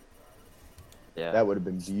something? Yeah. That would have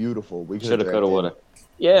been beautiful. We Shoulda, coulda, drafted woulda.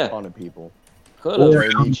 Yeah. a ton of people. Could Or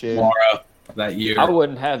have. Jeremy Chin. Kamara that year. I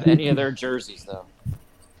wouldn't have any of their jerseys though.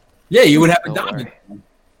 Yeah, you would have a Don't Dobbins. worry.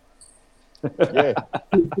 Yeah.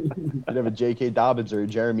 You'd have a J.K. Dobbins or a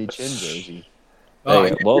Jeremy Chin jersey. Oh,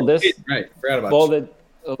 Hey, well, this- right. Forgot about Well,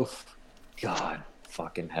 you. God,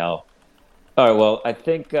 fucking hell. All right, well, I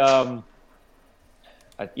think, like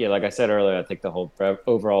I said earlier, I think the whole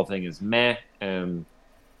overall thing is meh, and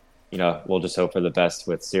we'll just hope for the best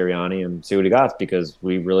with Sirianni and see what he got because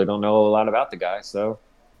we really don't know a lot about the guy. So,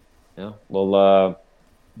 we'll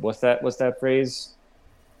what's that phrase?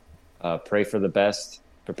 Pray for the best,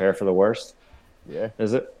 prepare for the worst. Yeah.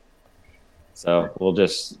 Is it? So we'll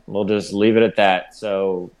just leave it at that.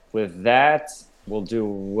 So with that, we'll do.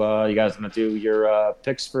 You guys want to do your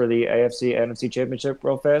picks for the AFC NFC Championship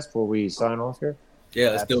real fast before we sign off here? Yeah,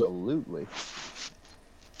 let's do it. Absolutely.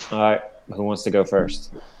 All right, who wants to go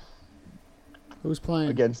first? Who's playing?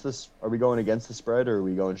 Against this, are we going against the spread or are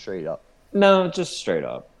we going straight up? No, just straight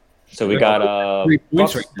up. So we got 3 points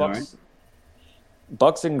Bucks, right now, Bucks,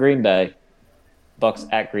 Bucks in Green Bay. Bucks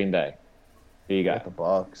at Green Bay. Who you I got got? the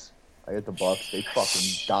Bucks. They fucking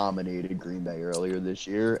dominated Green Bay earlier this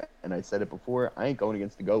year, and I said it before. I ain't going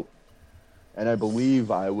against the GOAT. And I believe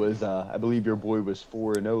your boy was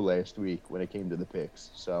 4-0 last week when it came to the picks.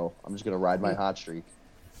 So I'm just gonna ride my hot streak.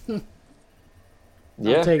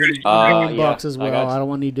 Yeah, I'm taking yeah, Bucks as I well. got you. I don't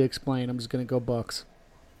want to need to explain. I'm just going to go Bucks.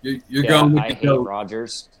 You're Yeah, going with I the hate goat.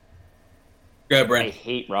 Rodgers. Go ahead, I Brent.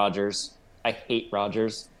 hate Rodgers. I hate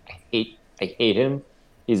him.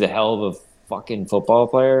 He's a hell of a fucking football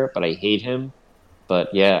player, but I hate him.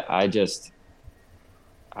 But yeah, I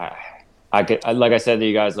like I said to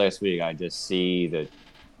you guys last week, I just see the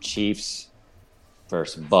Chiefs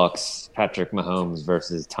versus Bucks, Patrick Mahomes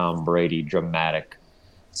versus Tom Brady, dramatic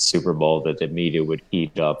Super Bowl that the media would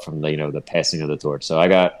eat up from the passing of the torch. So I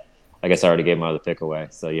guess I already gave my other pick away.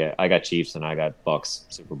 So yeah, I got Chiefs and I got Bucks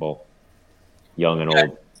Super Bowl, young and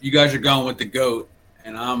old. You guys are going with the GOAT,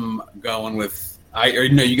 and I'm going with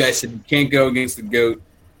you guys said you can't go against the GOAT.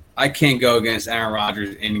 I can't go against Aaron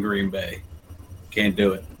Rodgers in Green Bay. Can't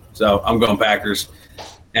do it. So I'm going Packers,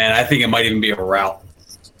 and I think it might even be a rout.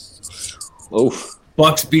 Oof.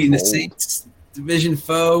 Bucks beating the Saints, division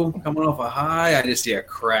foe, coming off a high. I just see a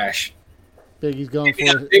crash. Biggie's going Maybe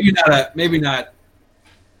for not, it. maybe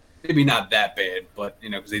not that bad, but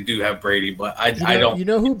because they do have Brady. But I don't. You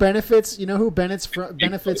know who benefits? You know who benefits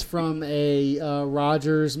from a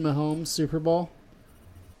Rodgers Mahomes Super Bowl?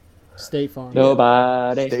 State Farm.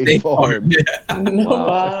 Nobody. State Farm. Yeah.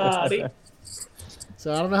 Nobody.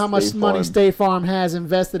 So I don't know how much State money Farm. State Farm has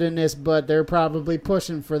invested in this, but they're probably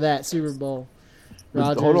pushing for that Super Bowl.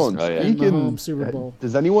 Rodgers Hold on. Oh, yeah. and Speaking, Mahomes Super Bowl.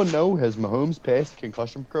 does anyone know has Mahomes passed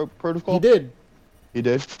concussion protocol? He did. He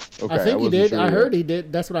did. Okay, I think he wasn't did. sure I yet. heard he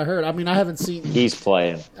did. That's what I heard. I mean, I haven't seen. He's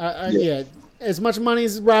playing. Yeah. As much money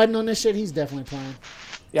as riding on this shit, he's definitely playing.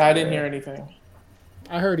 Yeah, I didn't hear anything.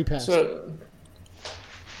 I heard he passed. So,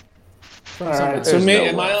 From all somebody. right. So There's me, no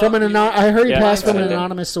am I way. From an I heard he Yeah, passed from an okay.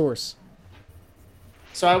 anonymous source.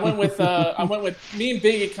 So I went with me and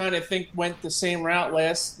Biggie. Kind of think went the same route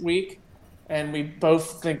last week, and we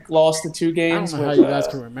both think lost the 2 I games. don't know how with, you guys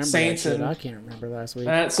can remember Saints that shit. and I can't remember last week.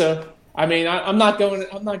 so. I mean, I'm not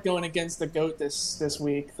going against the GOAT this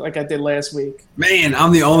week like I did last week. Man,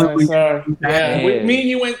 I'm the only. So, Man. me and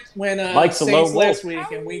you went when Mike's a lone Saints wolf. last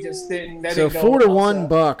week, and we just didn't. That So didn't go 4-1 well, so.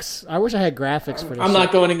 Bucks. I wish I had graphics for this. I'm shit.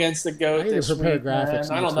 not going against the I GOAT need this to prepare week. graphics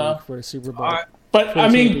Man. I next don't know. week for the Super Bowl. All right. But For I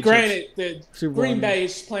mean, championships. granted, the Super Bowl. Green Bay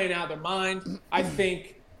is playing out of their mind. I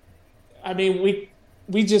think. I mean,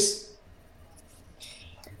 we just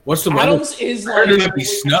What's the weather? Adams is I heard like. there might be I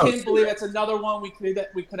snow. can't believe that's another one we could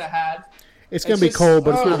have had. It's gonna It's be just- cold,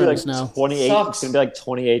 but it's oh, not It's gonna like snow. 28. Sucks. It's gonna be like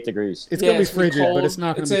 28 degrees. It's Yeah, gonna be it's gonna be frigid, but cold. it's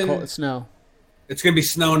not gonna It's be in- cold. It's snow. It's gonna be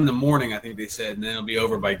snowing in the morning, I think they said, and then it'll be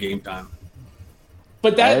over by game time.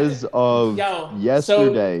 But that As of Yo,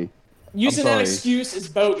 yesterday, using I'm that sorry. excuse is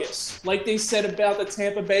bogus. Like they said about the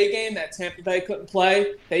Tampa Bay game, that Tampa Bay couldn't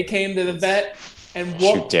play. They came to the vet and Don't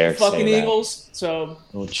you whooped the dare say fucking that. Eagles. So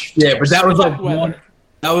Yeah, but that was like Fuck weather. one.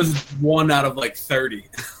 That was 1 out of like 30.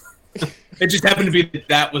 It just happened to be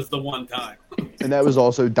that was the one time. and that was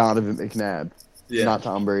also Donovan McNabb, Yeah. not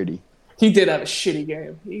Tom Brady. he did have a shitty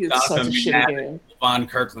game. He did such a Donovan shitty McNabb. game. Von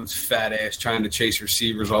Kirkland's fat ass trying to chase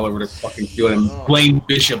receivers all over the fucking field, and Blaine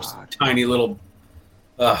Bishop's tiny little.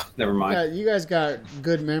 Never mind. Yeah, you guys got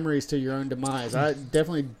good memories to your own demise. I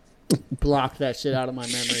definitely blocked that shit out of my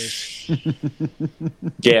memories.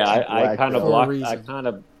 Yeah, I Black kind of belt.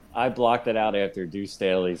 blocked. I blocked it out after Deuce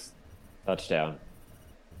Staley's touchdown.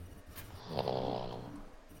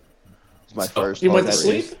 It's my So, first. You went to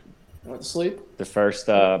touchdown. sleep? You went to sleep? The first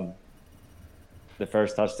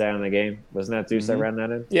touchdown in the game, wasn't that Deuce that ran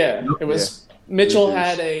that in? Yeah. It was Mitchell It was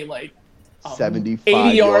had a like 75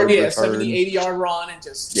 80 yard yeah, return. 70, 80 yard run and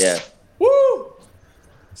just Yeah, woo.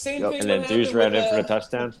 Same Yep. thing. and then what Deuce happened ran with, in for the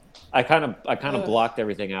touchdown. I kind of blocked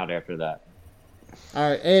everything out after that. All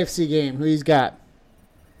right, AFC game. Who he's got?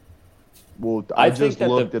 Well, I I think just that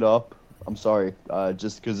looked it up. I'm sorry,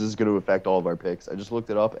 just because this is going to affect all of our picks. I just looked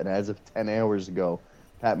it up, and as of 10 hours ago,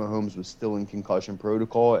 Pat Mahomes was still in concussion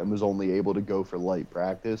protocol and was only able to go for light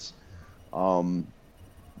practice.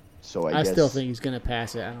 So I I guess, still think he's gonna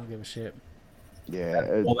pass it. I don't give a shit.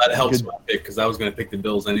 yeah. Well, that helps good- my pick because I was going to pick the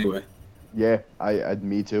Bills anyway. Yeah,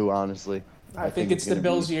 me too. Honestly, I think it's the gonna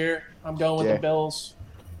Bills' be- year. I'm going with Yeah. the Bills.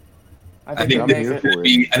 I think I'm they here make it. for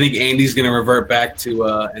it. I think Andy's going to revert back to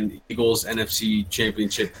an Eagles NFC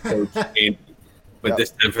Championship coach, Andy, but Yep.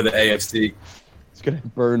 this time for the AFC. He's going to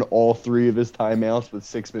burn all 3 of his timeouts with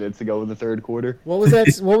 6 minutes to go in the third quarter. What was that?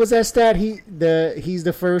 What was that stat? He's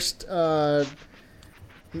the first.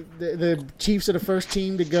 The Chiefs are the first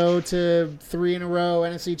team to go to 3 in a row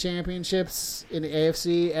NFC championships in the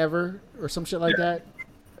AFC ever, or some shit like that.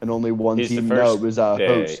 And only one He's the team. first. No, it was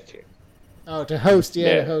host. Oh, to host, yeah,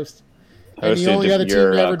 Yeah. to host. And the Hosted only other team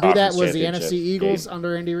your, to ever do that conference was the championship NFC Eagles game.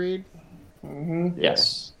 under Andy Reid.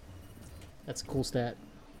 Yes. That's a cool stat.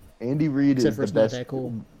 Andy Reid Except is for the it's not best. that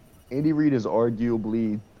cool. Andy Reid is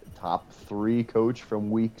arguably top 3 coach from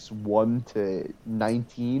weeks 1 to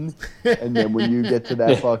 19, and then when you get to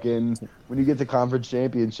that when you get to conference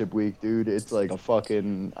championship week, dude, it's like a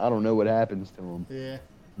fucking I don't know what happens to him. Yeah.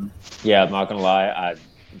 Yeah, I'm not gonna lie.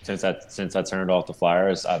 Since I turned off the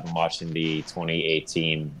Flyers, I've been watching the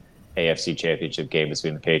 2018 AFC Championship game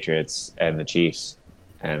between the Patriots and the Chiefs,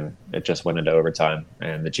 and it just went into overtime,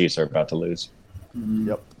 and the Chiefs are about to lose.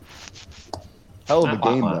 Yep. Hell of a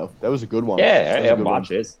game though. That was a good one. That Yeah, was a I good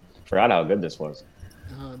watched it. Forgot how good this was.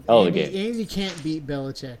 Andy, the game. Andy can't beat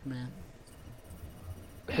Belichick, man.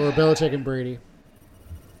 Or Belichick and Brady.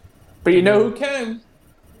 But you know who can?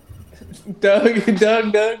 Doug.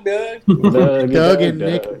 Doug and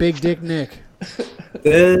Nick, Big Dick Nick.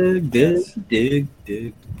 Dig.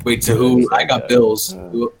 Wait, so who? I got Bills.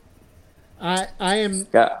 Who- I am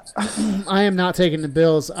Yeah. I am not taking the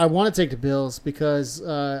Bills. I want to take the Bills because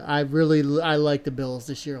I like the Bills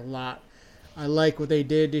this year a lot. I like what they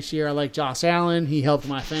did this year. I like Josh Allen. He helped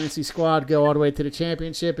my fantasy squad go all the way to the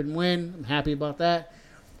championship and win. I'm happy about that.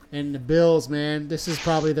 And the Bills, man, this is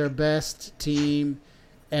probably their best team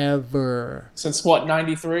ever. Since what,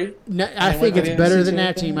 93? No, They I went think to it's the better NFC than that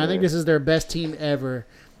championship, team. I think or- this is their best team ever.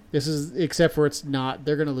 This is, except for it's not.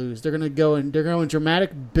 They're gonna lose. They're gonna go in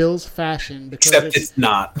dramatic Bills fashion because Except it's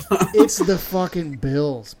not. it's the fucking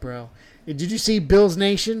Bills, bro. Did you see Bills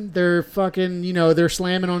Nation? They're fucking, they're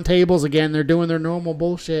slamming on tables again. They're doing their normal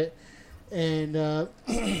bullshit. And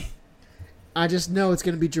I just know it's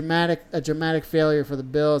going to be a dramatic failure for the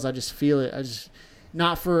Bills. I just feel it. There's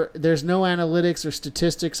no analytics or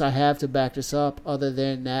statistics I have to back this up. Other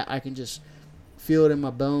than that, I can just feel it in my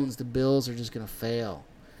bones. The Bills are just going to fail.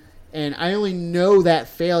 And I only know that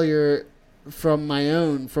failure from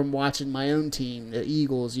watching my own team, the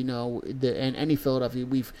Eagles, and any Philadelphia.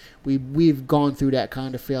 We've gone through that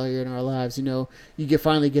kind of failure in our lives. You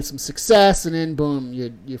finally get some success, and then boom,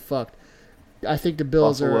 you're fucked. I think the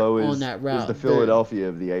Bills Buffalo are on that route. Is the Philadelphia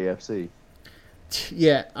of the AFC.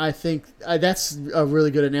 Yeah, I think that's a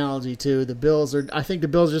really good analogy too. I think the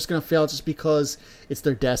Bills are just going to fail just because it's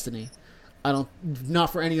their destiny.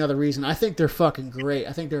 Not for any other reason. I think they're fucking great.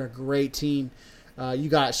 I think they're a great team. You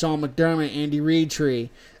got Sean McDermott, Andy Reid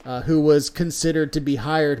tree, who was considered to be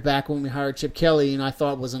hired back when we hired Chip Kelly, and I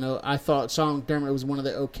thought Sean McDermott was one of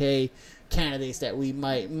the okay candidates that we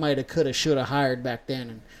might have, could have, should have hired back then.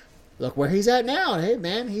 And look where he's at now. Hey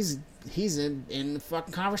man, he's in the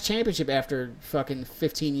fucking conference championship after fucking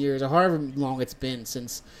 15 years or however long it's been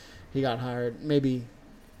since he got hired. Maybe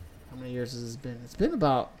how many years has it been? It's been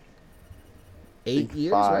about 8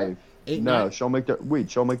 years, 5. right? Sean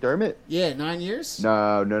McDermott? Yeah, 9 years?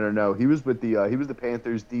 No. He was with the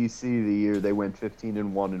Panthers DC the year they went 15-1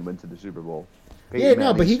 and went to the Super Bowl. But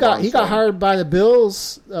he got hired by the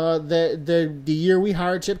Bills the year we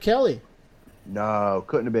hired Chip Kelly. No,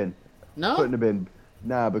 couldn't have been. No? Couldn't have been.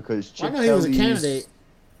 Nah, because I know he was a candidate.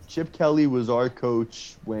 Chip Kelly was our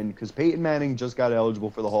coach because Peyton Manning just got eligible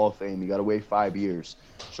for the Hall of Fame. He got to wait 5 years.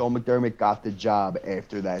 Sean McDermott got the job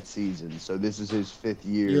after that season, so this is his 5th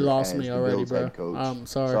year. You lost as me the already, Bills bro. head coach. I'm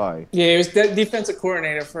sorry. Yeah, he was defensive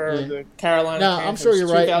coordinator for the Carolina No, Panthers. I'm sure you're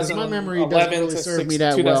right. My memory doesn't really serve me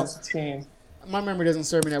that well. 2016. My memory doesn't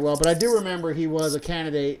serve me that well, but I do remember he was a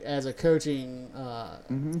candidate as a coaching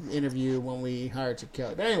interview when we hired Chip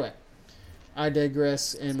Kelly. But anyway, I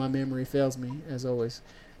digress, and my memory fails me, as always.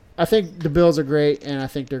 I think the Bills are great, and I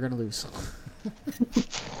think they're going to lose.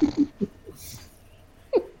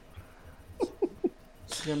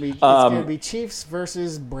 It's gonna be Chiefs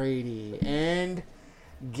versus Brady, and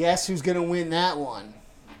guess who's gonna win that one?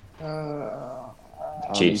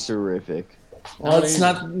 Chiefs. Terrific. Well, it's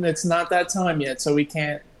not that time yet, so we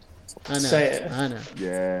can't say it. I know.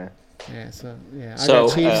 Yeah. Yeah. So yeah, I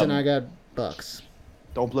got Chiefs and I got Bucks.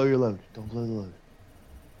 Don't blow your load. Don't blow the load.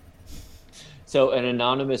 So an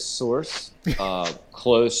anonymous source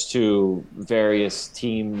close to various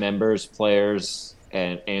team members, players,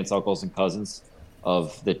 and aunts, uncles, and cousins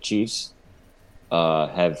of the Chiefs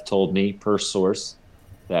have told me, per source,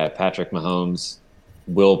 that Patrick Mahomes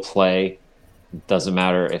will play. Doesn't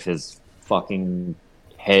matter if his fucking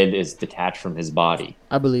head is detached from his body.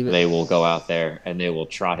 I believe it. They will go out there and they will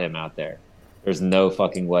trot him out there. There's no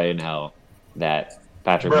fucking way in hell that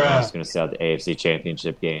Patrick Mahomes is going to sit out the AFC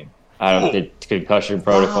Championship game. The concussion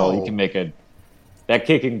protocol, you can make that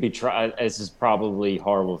kid can be tried. This is probably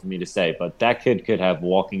horrible for me to say, but that kid could have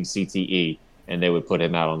walking CTE, and they would put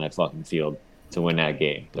him out on that fucking field to win that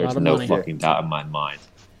game. There's no fucking doubt in my mind.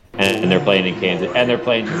 And they're playing in Kansas,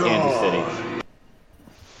 City.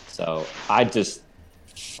 So it just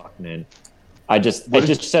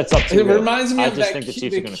sets up. It reminds me of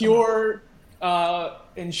the Cure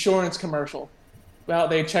insurance commercial.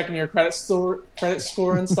 About they checking your credit score and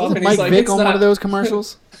stuff. And Mike he's like, Vick on one of those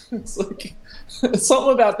commercials. It's like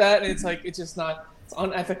something about that, and it's like it's just not. It's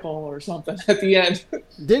unethical or something at the end.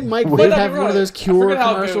 Didn't Mike Vick have one of those Cure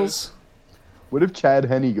commercials? What if Chad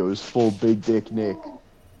Henne goes full Big Dick Nick?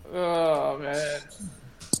 Oh man,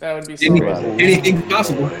 that would be so crazy. Anything's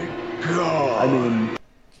possible. I mean,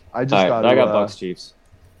 I got Bucks Chiefs.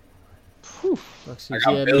 Bucks Chiefs.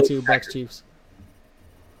 Yeah, me too. Bucks Chiefs.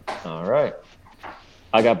 All right.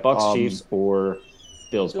 I got Bucks Chiefs or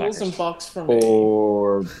Bills Packers. and Bucks for me.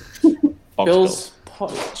 Or Bills.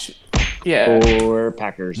 Yeah. Or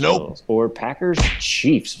Packers. Nope. Bills. Or Packers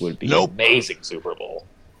Chiefs would be an amazing Super Bowl.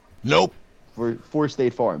 Nope. For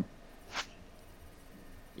State Farm.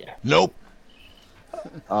 Yeah. Nope.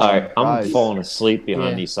 All right, I'm falling asleep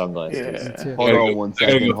behind these sunglasses. Yeah. Hold on 1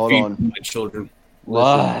 second. Hold on. My children.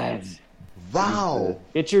 What? Wow.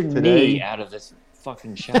 Get your knee out of this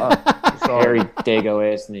fucking shot. Hairy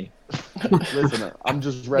Dago ass knee. Listen, I'm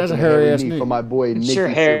just That's a repping hairy hairy ass knee knee. for my boy It's Nicky your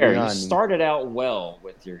hair. You Sirianni. started out well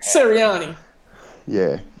with your hair. Sirianni.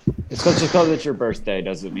 Yeah. It's just because it's your birthday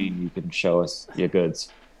doesn't mean you can show us your goods.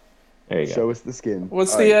 There you go. Show us the skin.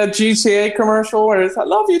 What's the GTA commercial where it's "I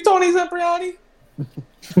love you, Tony Zampriani"?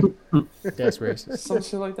 That's racist. Some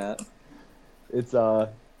shit like that. It's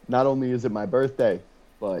not only is it my birthday,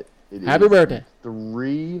 but It Happy is birthday. the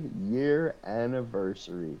 3-year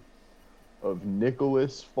anniversary of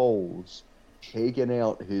Nicholas Foles taking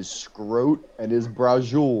out his scrot and his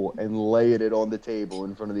brajul and laying it on the table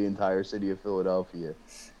in front of the entire city of Philadelphia.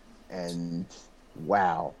 And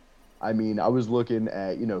wow. I mean, I was looking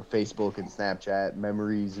at, Facebook and Snapchat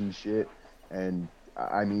memories and shit, and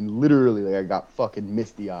I mean, literally, like, I got fucking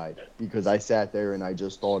misty-eyed because I sat there and I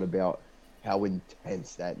just thought about how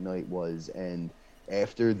intense that night was. And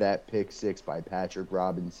after that pick six by Patrick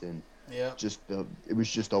Robinson, Yeah. it was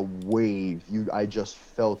just a wave. I just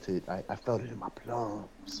felt it. I felt it in my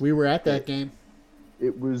plums. We were at that game.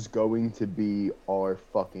 It was going to be our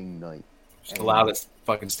fucking night. Just the loudest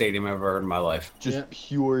fucking stadium I've ever heard in my life. Just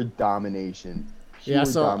pure domination. Yeah, I Pure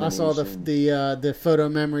saw domination. the photo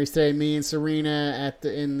memories today. Me and Serena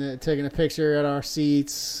taking a picture at our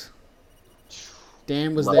seats.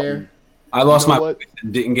 Dan was there. I lost You know my what?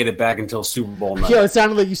 and didn't get it back until Super Bowl night. Yo, it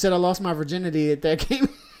sounded like you said I lost my virginity at that game.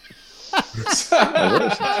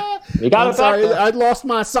 You got I'm it sorry, back. I lost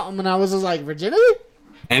my something, and I was just like, virginity?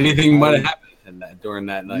 Anything might have happened during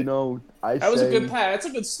that night. That was a good pass. That's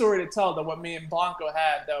a good story to tell, though, what me and Blanco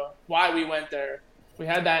had, though. Why we went there. We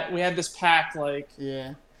had this pack, like...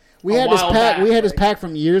 Yeah. We a had this while pack. back, We had this like- pack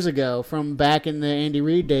from years ago, from back in the Andy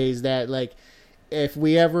Reid days. That like, if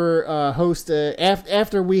we ever host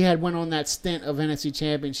after we had went on that stint of NFC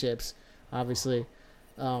Championships, obviously,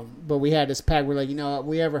 but we had this pack. We're like, if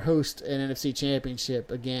we ever host an NFC Championship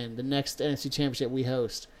again, the next NFC Championship we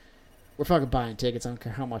host, we're fucking buying tickets. I don't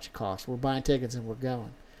care how much it costs. We're buying tickets and we're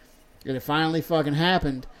going. And it finally fucking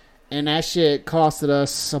happened, and that shit costed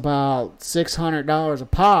us about $600 a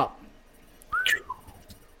pop.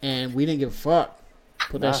 And we didn't give a fuck.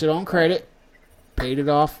 Put that shit on credit. Paid it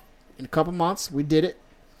off in a couple months. We did it.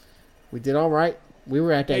 We did all right. We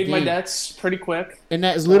were at that Paid game. my debts pretty quick. And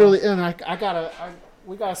that is literally. And I got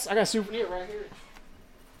a souvenir right here.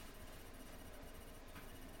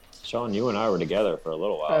 Sean, you and I were together for a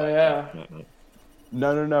little while. Oh, yeah.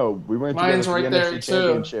 No. We weren't Mine's together for right the there, NFC too.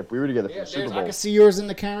 Championship. We were together for Yeah, the Super I Bowl. can see yours in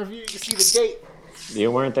the camera view. You can see the date.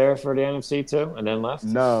 You weren't there for the NFC too, and then left.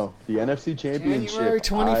 No, the NFC Championship. January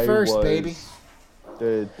 21st, baby.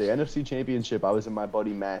 The NFC Championship. I was in my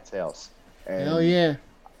buddy Matt's house. And Hell yeah.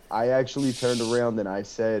 I actually turned around and I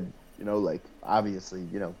said, obviously,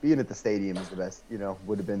 being at the stadium is the best.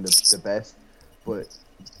 Would have been the best, but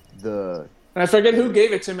And I forget who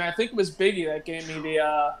gave it to me. I think it was Biggie that gave me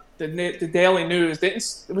the Daily News.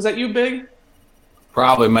 Was that you, Big?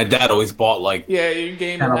 Probably. My dad always bought Yeah, you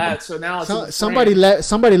gave me that. So now it's in the Somebody frame.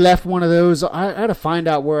 somebody left one of those. I had to find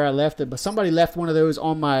out where I left it, but somebody left one of those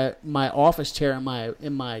on my office chair at my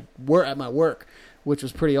work, which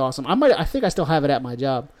was pretty awesome. I think I still have it at my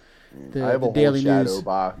job. I have a whole Daily shadow News.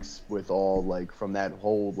 box with all from that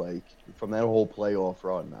whole playoff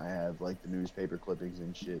run. I have the newspaper clippings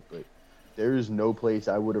and shit. But there is no place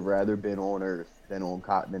I would have rather been on earth than on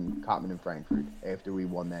Cotman and Frankfurt after we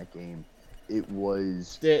won that game. It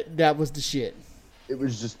was That was the shit. it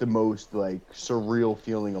was just the most surreal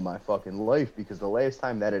feeling of my fucking life because the last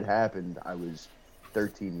time that had happened, I was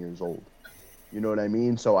 13 years old. You know what I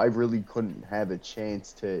mean? So I really couldn't have a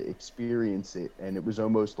chance to experience it, and it was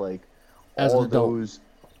almost like As an adult.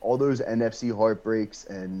 all those NFC heartbreaks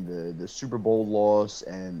and the Super Bowl loss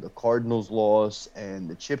and the Cardinals loss and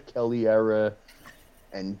the Chip Kelly era.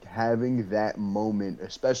 And having that moment,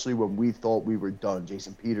 especially when we thought we were done,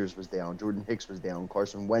 Jason Peters was down, Jordan Hicks was down,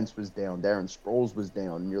 Carson Wentz was down, Darren Sproles was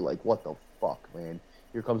down, and you're like, what the fuck, man?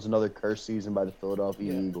 Here comes another cursed season by the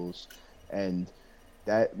Philadelphia Eagles. And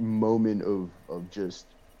that moment of just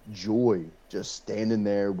joy, just standing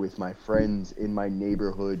there with my friends in my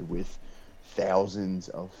neighborhood with thousands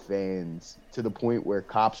of fans, to the point where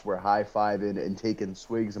cops were high-fiving and taking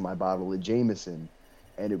swigs of my bottle of Jameson.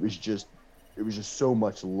 And it was just so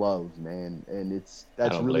much love, man. And that's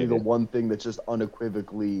don't really believe the it. one thing that's just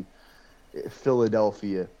unequivocally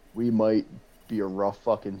Philadelphia. We might be a rough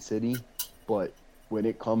fucking city, but when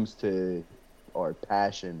it comes to our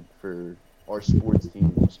passion for our sports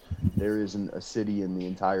teams, there isn't a city in the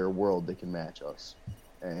entire world that can match us.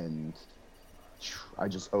 And I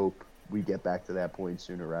just hope we get back to that point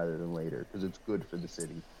sooner rather than later because it's good for the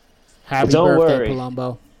city. Happy Don't birthday, worry.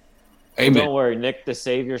 Palumbo. Amen. Don't worry, Nick the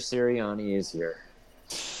Savior Sirianni is here.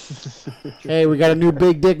 Hey, we got a new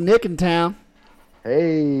Big Dick Nick in town.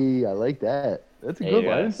 Hey, I like that. That's a good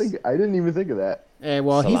one. Yes. I didn't even think of that. Hey,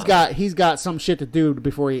 well, Salami. he's got some shit to do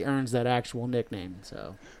before he earns that actual nickname.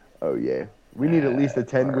 So Oh yeah, we need at least a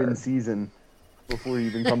 10-win season before he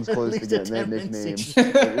even comes close to least a getting that 10-win nickname.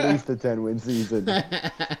 season. At least a 10-win season.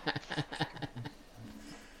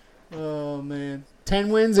 Oh man, 10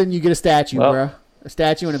 wins and you get a statue, Well, bro. A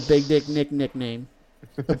statue and a Big Dick Nick nickname.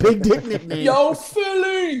 A Big Dick nickname. Yo,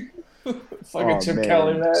 Philly! Fucking Chip man.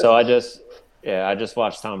 Kelly, man. So I just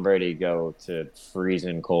watched Tom Brady go to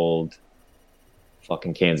freezing cold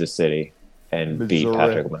fucking Kansas City and beat Missouri.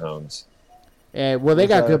 Patrick Mahomes. Yeah, well, they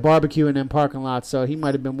got Okay. good barbecue in them parking lots, so he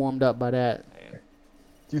might have been warmed up by that.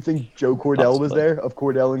 Do you think Joe Cordell was Possibly. there, of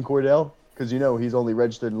Cordell and Cordell? Because, he's only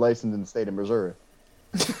registered and licensed in the state of Missouri.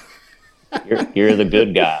 You're the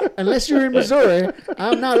good guy. Unless you're in Missouri,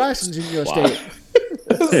 I'm not licensed in your Wow. state.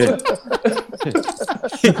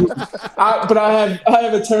 But I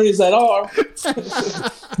have attorneys that are.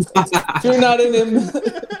 If you're not in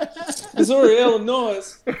Missouri,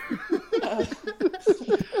 Illinois.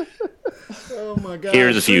 Oh my God!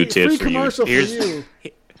 Here's a few tips free for you. commercial Here's- for you.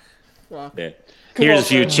 Yeah. Here's a on,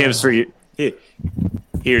 few Fred. tips for you.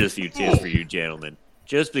 Here's a few tips for you, gentlemen.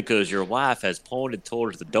 Just because your wife has pointed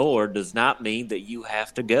towards the door does not mean that you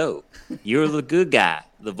have to go. You're the good guy,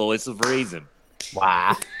 the voice of reason.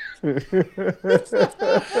 Why? That's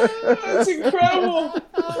incredible.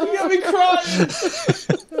 You got me crying.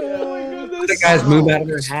 Oh my goodness. The guys move out of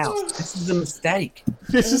their house. This is a mistake.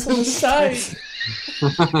 This is It's a mistake.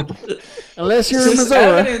 unless you're in It's just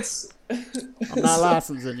Missouri, evidence. I'm not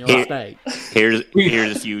licensed in your Here- state.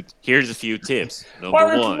 Here's a few tips. Number Why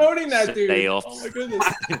are we one, promoting that dude? stay off. Oh my goodness.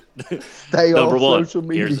 Stay Number off one, social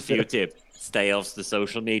media. here's a few tips. Stay off the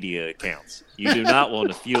social media accounts. You do not want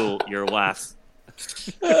to fuel your wife's.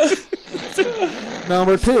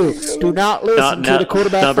 Number two, do not listen to the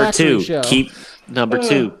quarterback number factory two, show.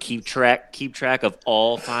 keep track of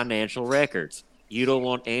all financial records. You don't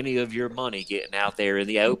want any of your money getting out there in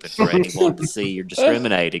the open for anyone to see or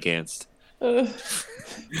discriminate against.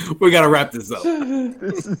 We got to wrap this up.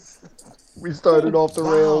 We started off the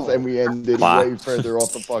rails and we ended Wow. way further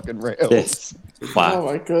off the fucking rails. This- Oh Wow.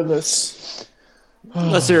 my goodness.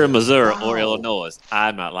 Unless you're in Missouri or Illinois,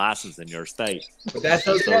 I'm not licensed in your state. But that's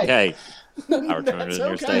It's okay. okay. Our attorneys in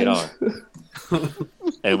your state are.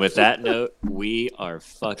 And with that note, we are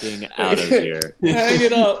fucking out of here. Hang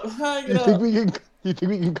it up. Hang You it think up. we can? You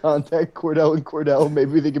think we can contact Cordell and Cordell?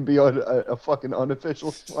 Maybe they can be on a fucking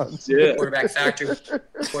unofficial sponsor. Yeah. Quarterback factory.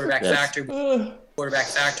 Quarterback Yes. factory. Quarterback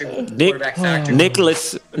factory. Nick, Quarterback factory.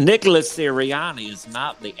 Nicholas Sirianni is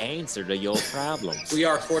not the answer to your problems. We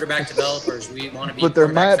are quarterback developers. We want to be. But there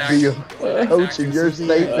might quarterback be a factory. coach in your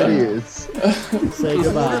state that is. Say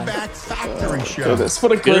goodbye. Quarterback Factory Show. Goodness,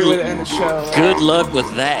 what a great way to end the show. Good luck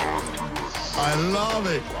with that. I love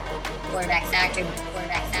it. Quarterback factory.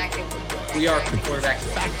 Quarterback factory. We are quarterback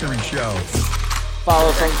Factory Show. Follow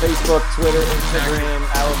us on Facebook, Twitter, Instagram,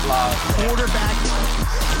 our blog. Quarterback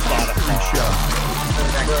Factory Show.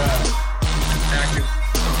 factory.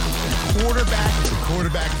 The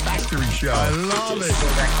Quarterback Factory Show. I love it.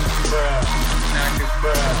 Quarterback factory.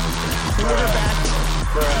 Quarterback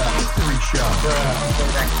Factory Show.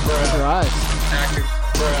 Close your eyes. Factory.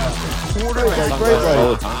 Quarterback. Great, All right.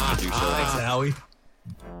 the time to do so. Thanks, Howie.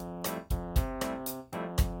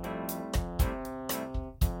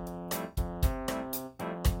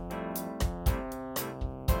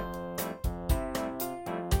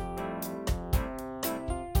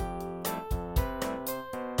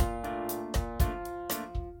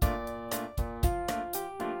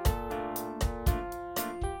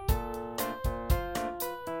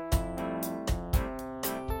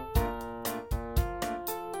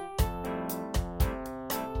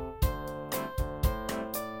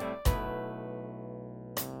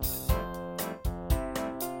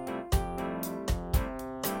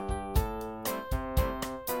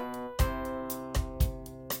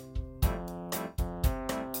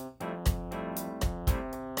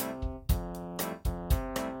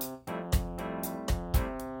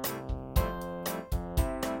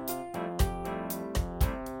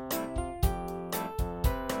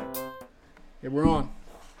 Yeah, we're on.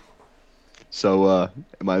 So,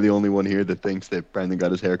 am I the only one here that thinks that Brandon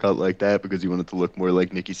got his hair cut like that because he wanted to look more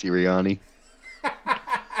like Nicky Sirianni?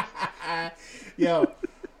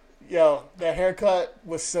 Yo, that haircut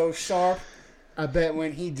was so sharp. I bet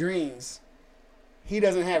when he dreams, he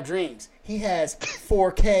doesn't have dreams. He has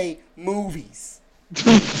 4K movies.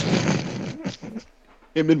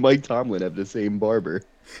 Him and Mike Tomlin have the same barber.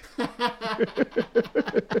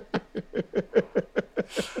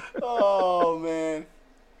 Oh man,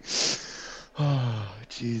 Oh,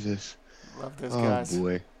 Jesus. love those Oh, guys.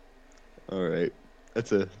 boy. All right.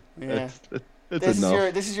 That's a... Yeah. That's This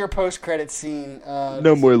enough. is your post credit scene.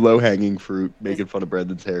 No more low-hanging fruit making fun of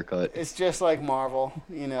Brandon's haircut. It's just like Marvel,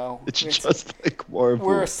 you know. It's just like Marvel.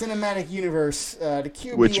 We're a cinematic universe. The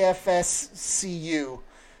Which- QBFSCU.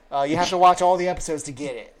 You have to watch all the episodes to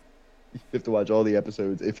get it. You have to watch all the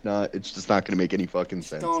episodes. If not, it's just not going to make any fucking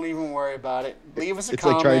sense. Don't even worry about it. Leave us a It's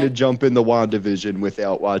comment. like trying to jump in the WandaVision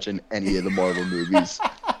without watching any of the Marvel movies.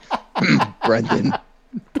 Brendan.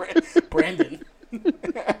 Brandon.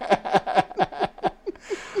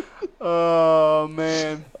 Oh,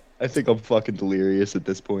 man. I think I'm fucking delirious at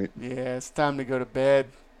this point. Yeah, it's time to go to bed.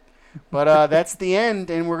 But that's the end,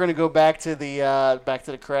 and we're gonna go back to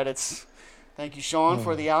the credits. Thank you, Sean,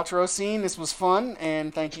 for the outro scene. This was fun,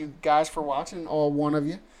 and thank you guys for watching, all one of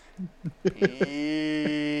you.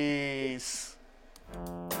 Peace.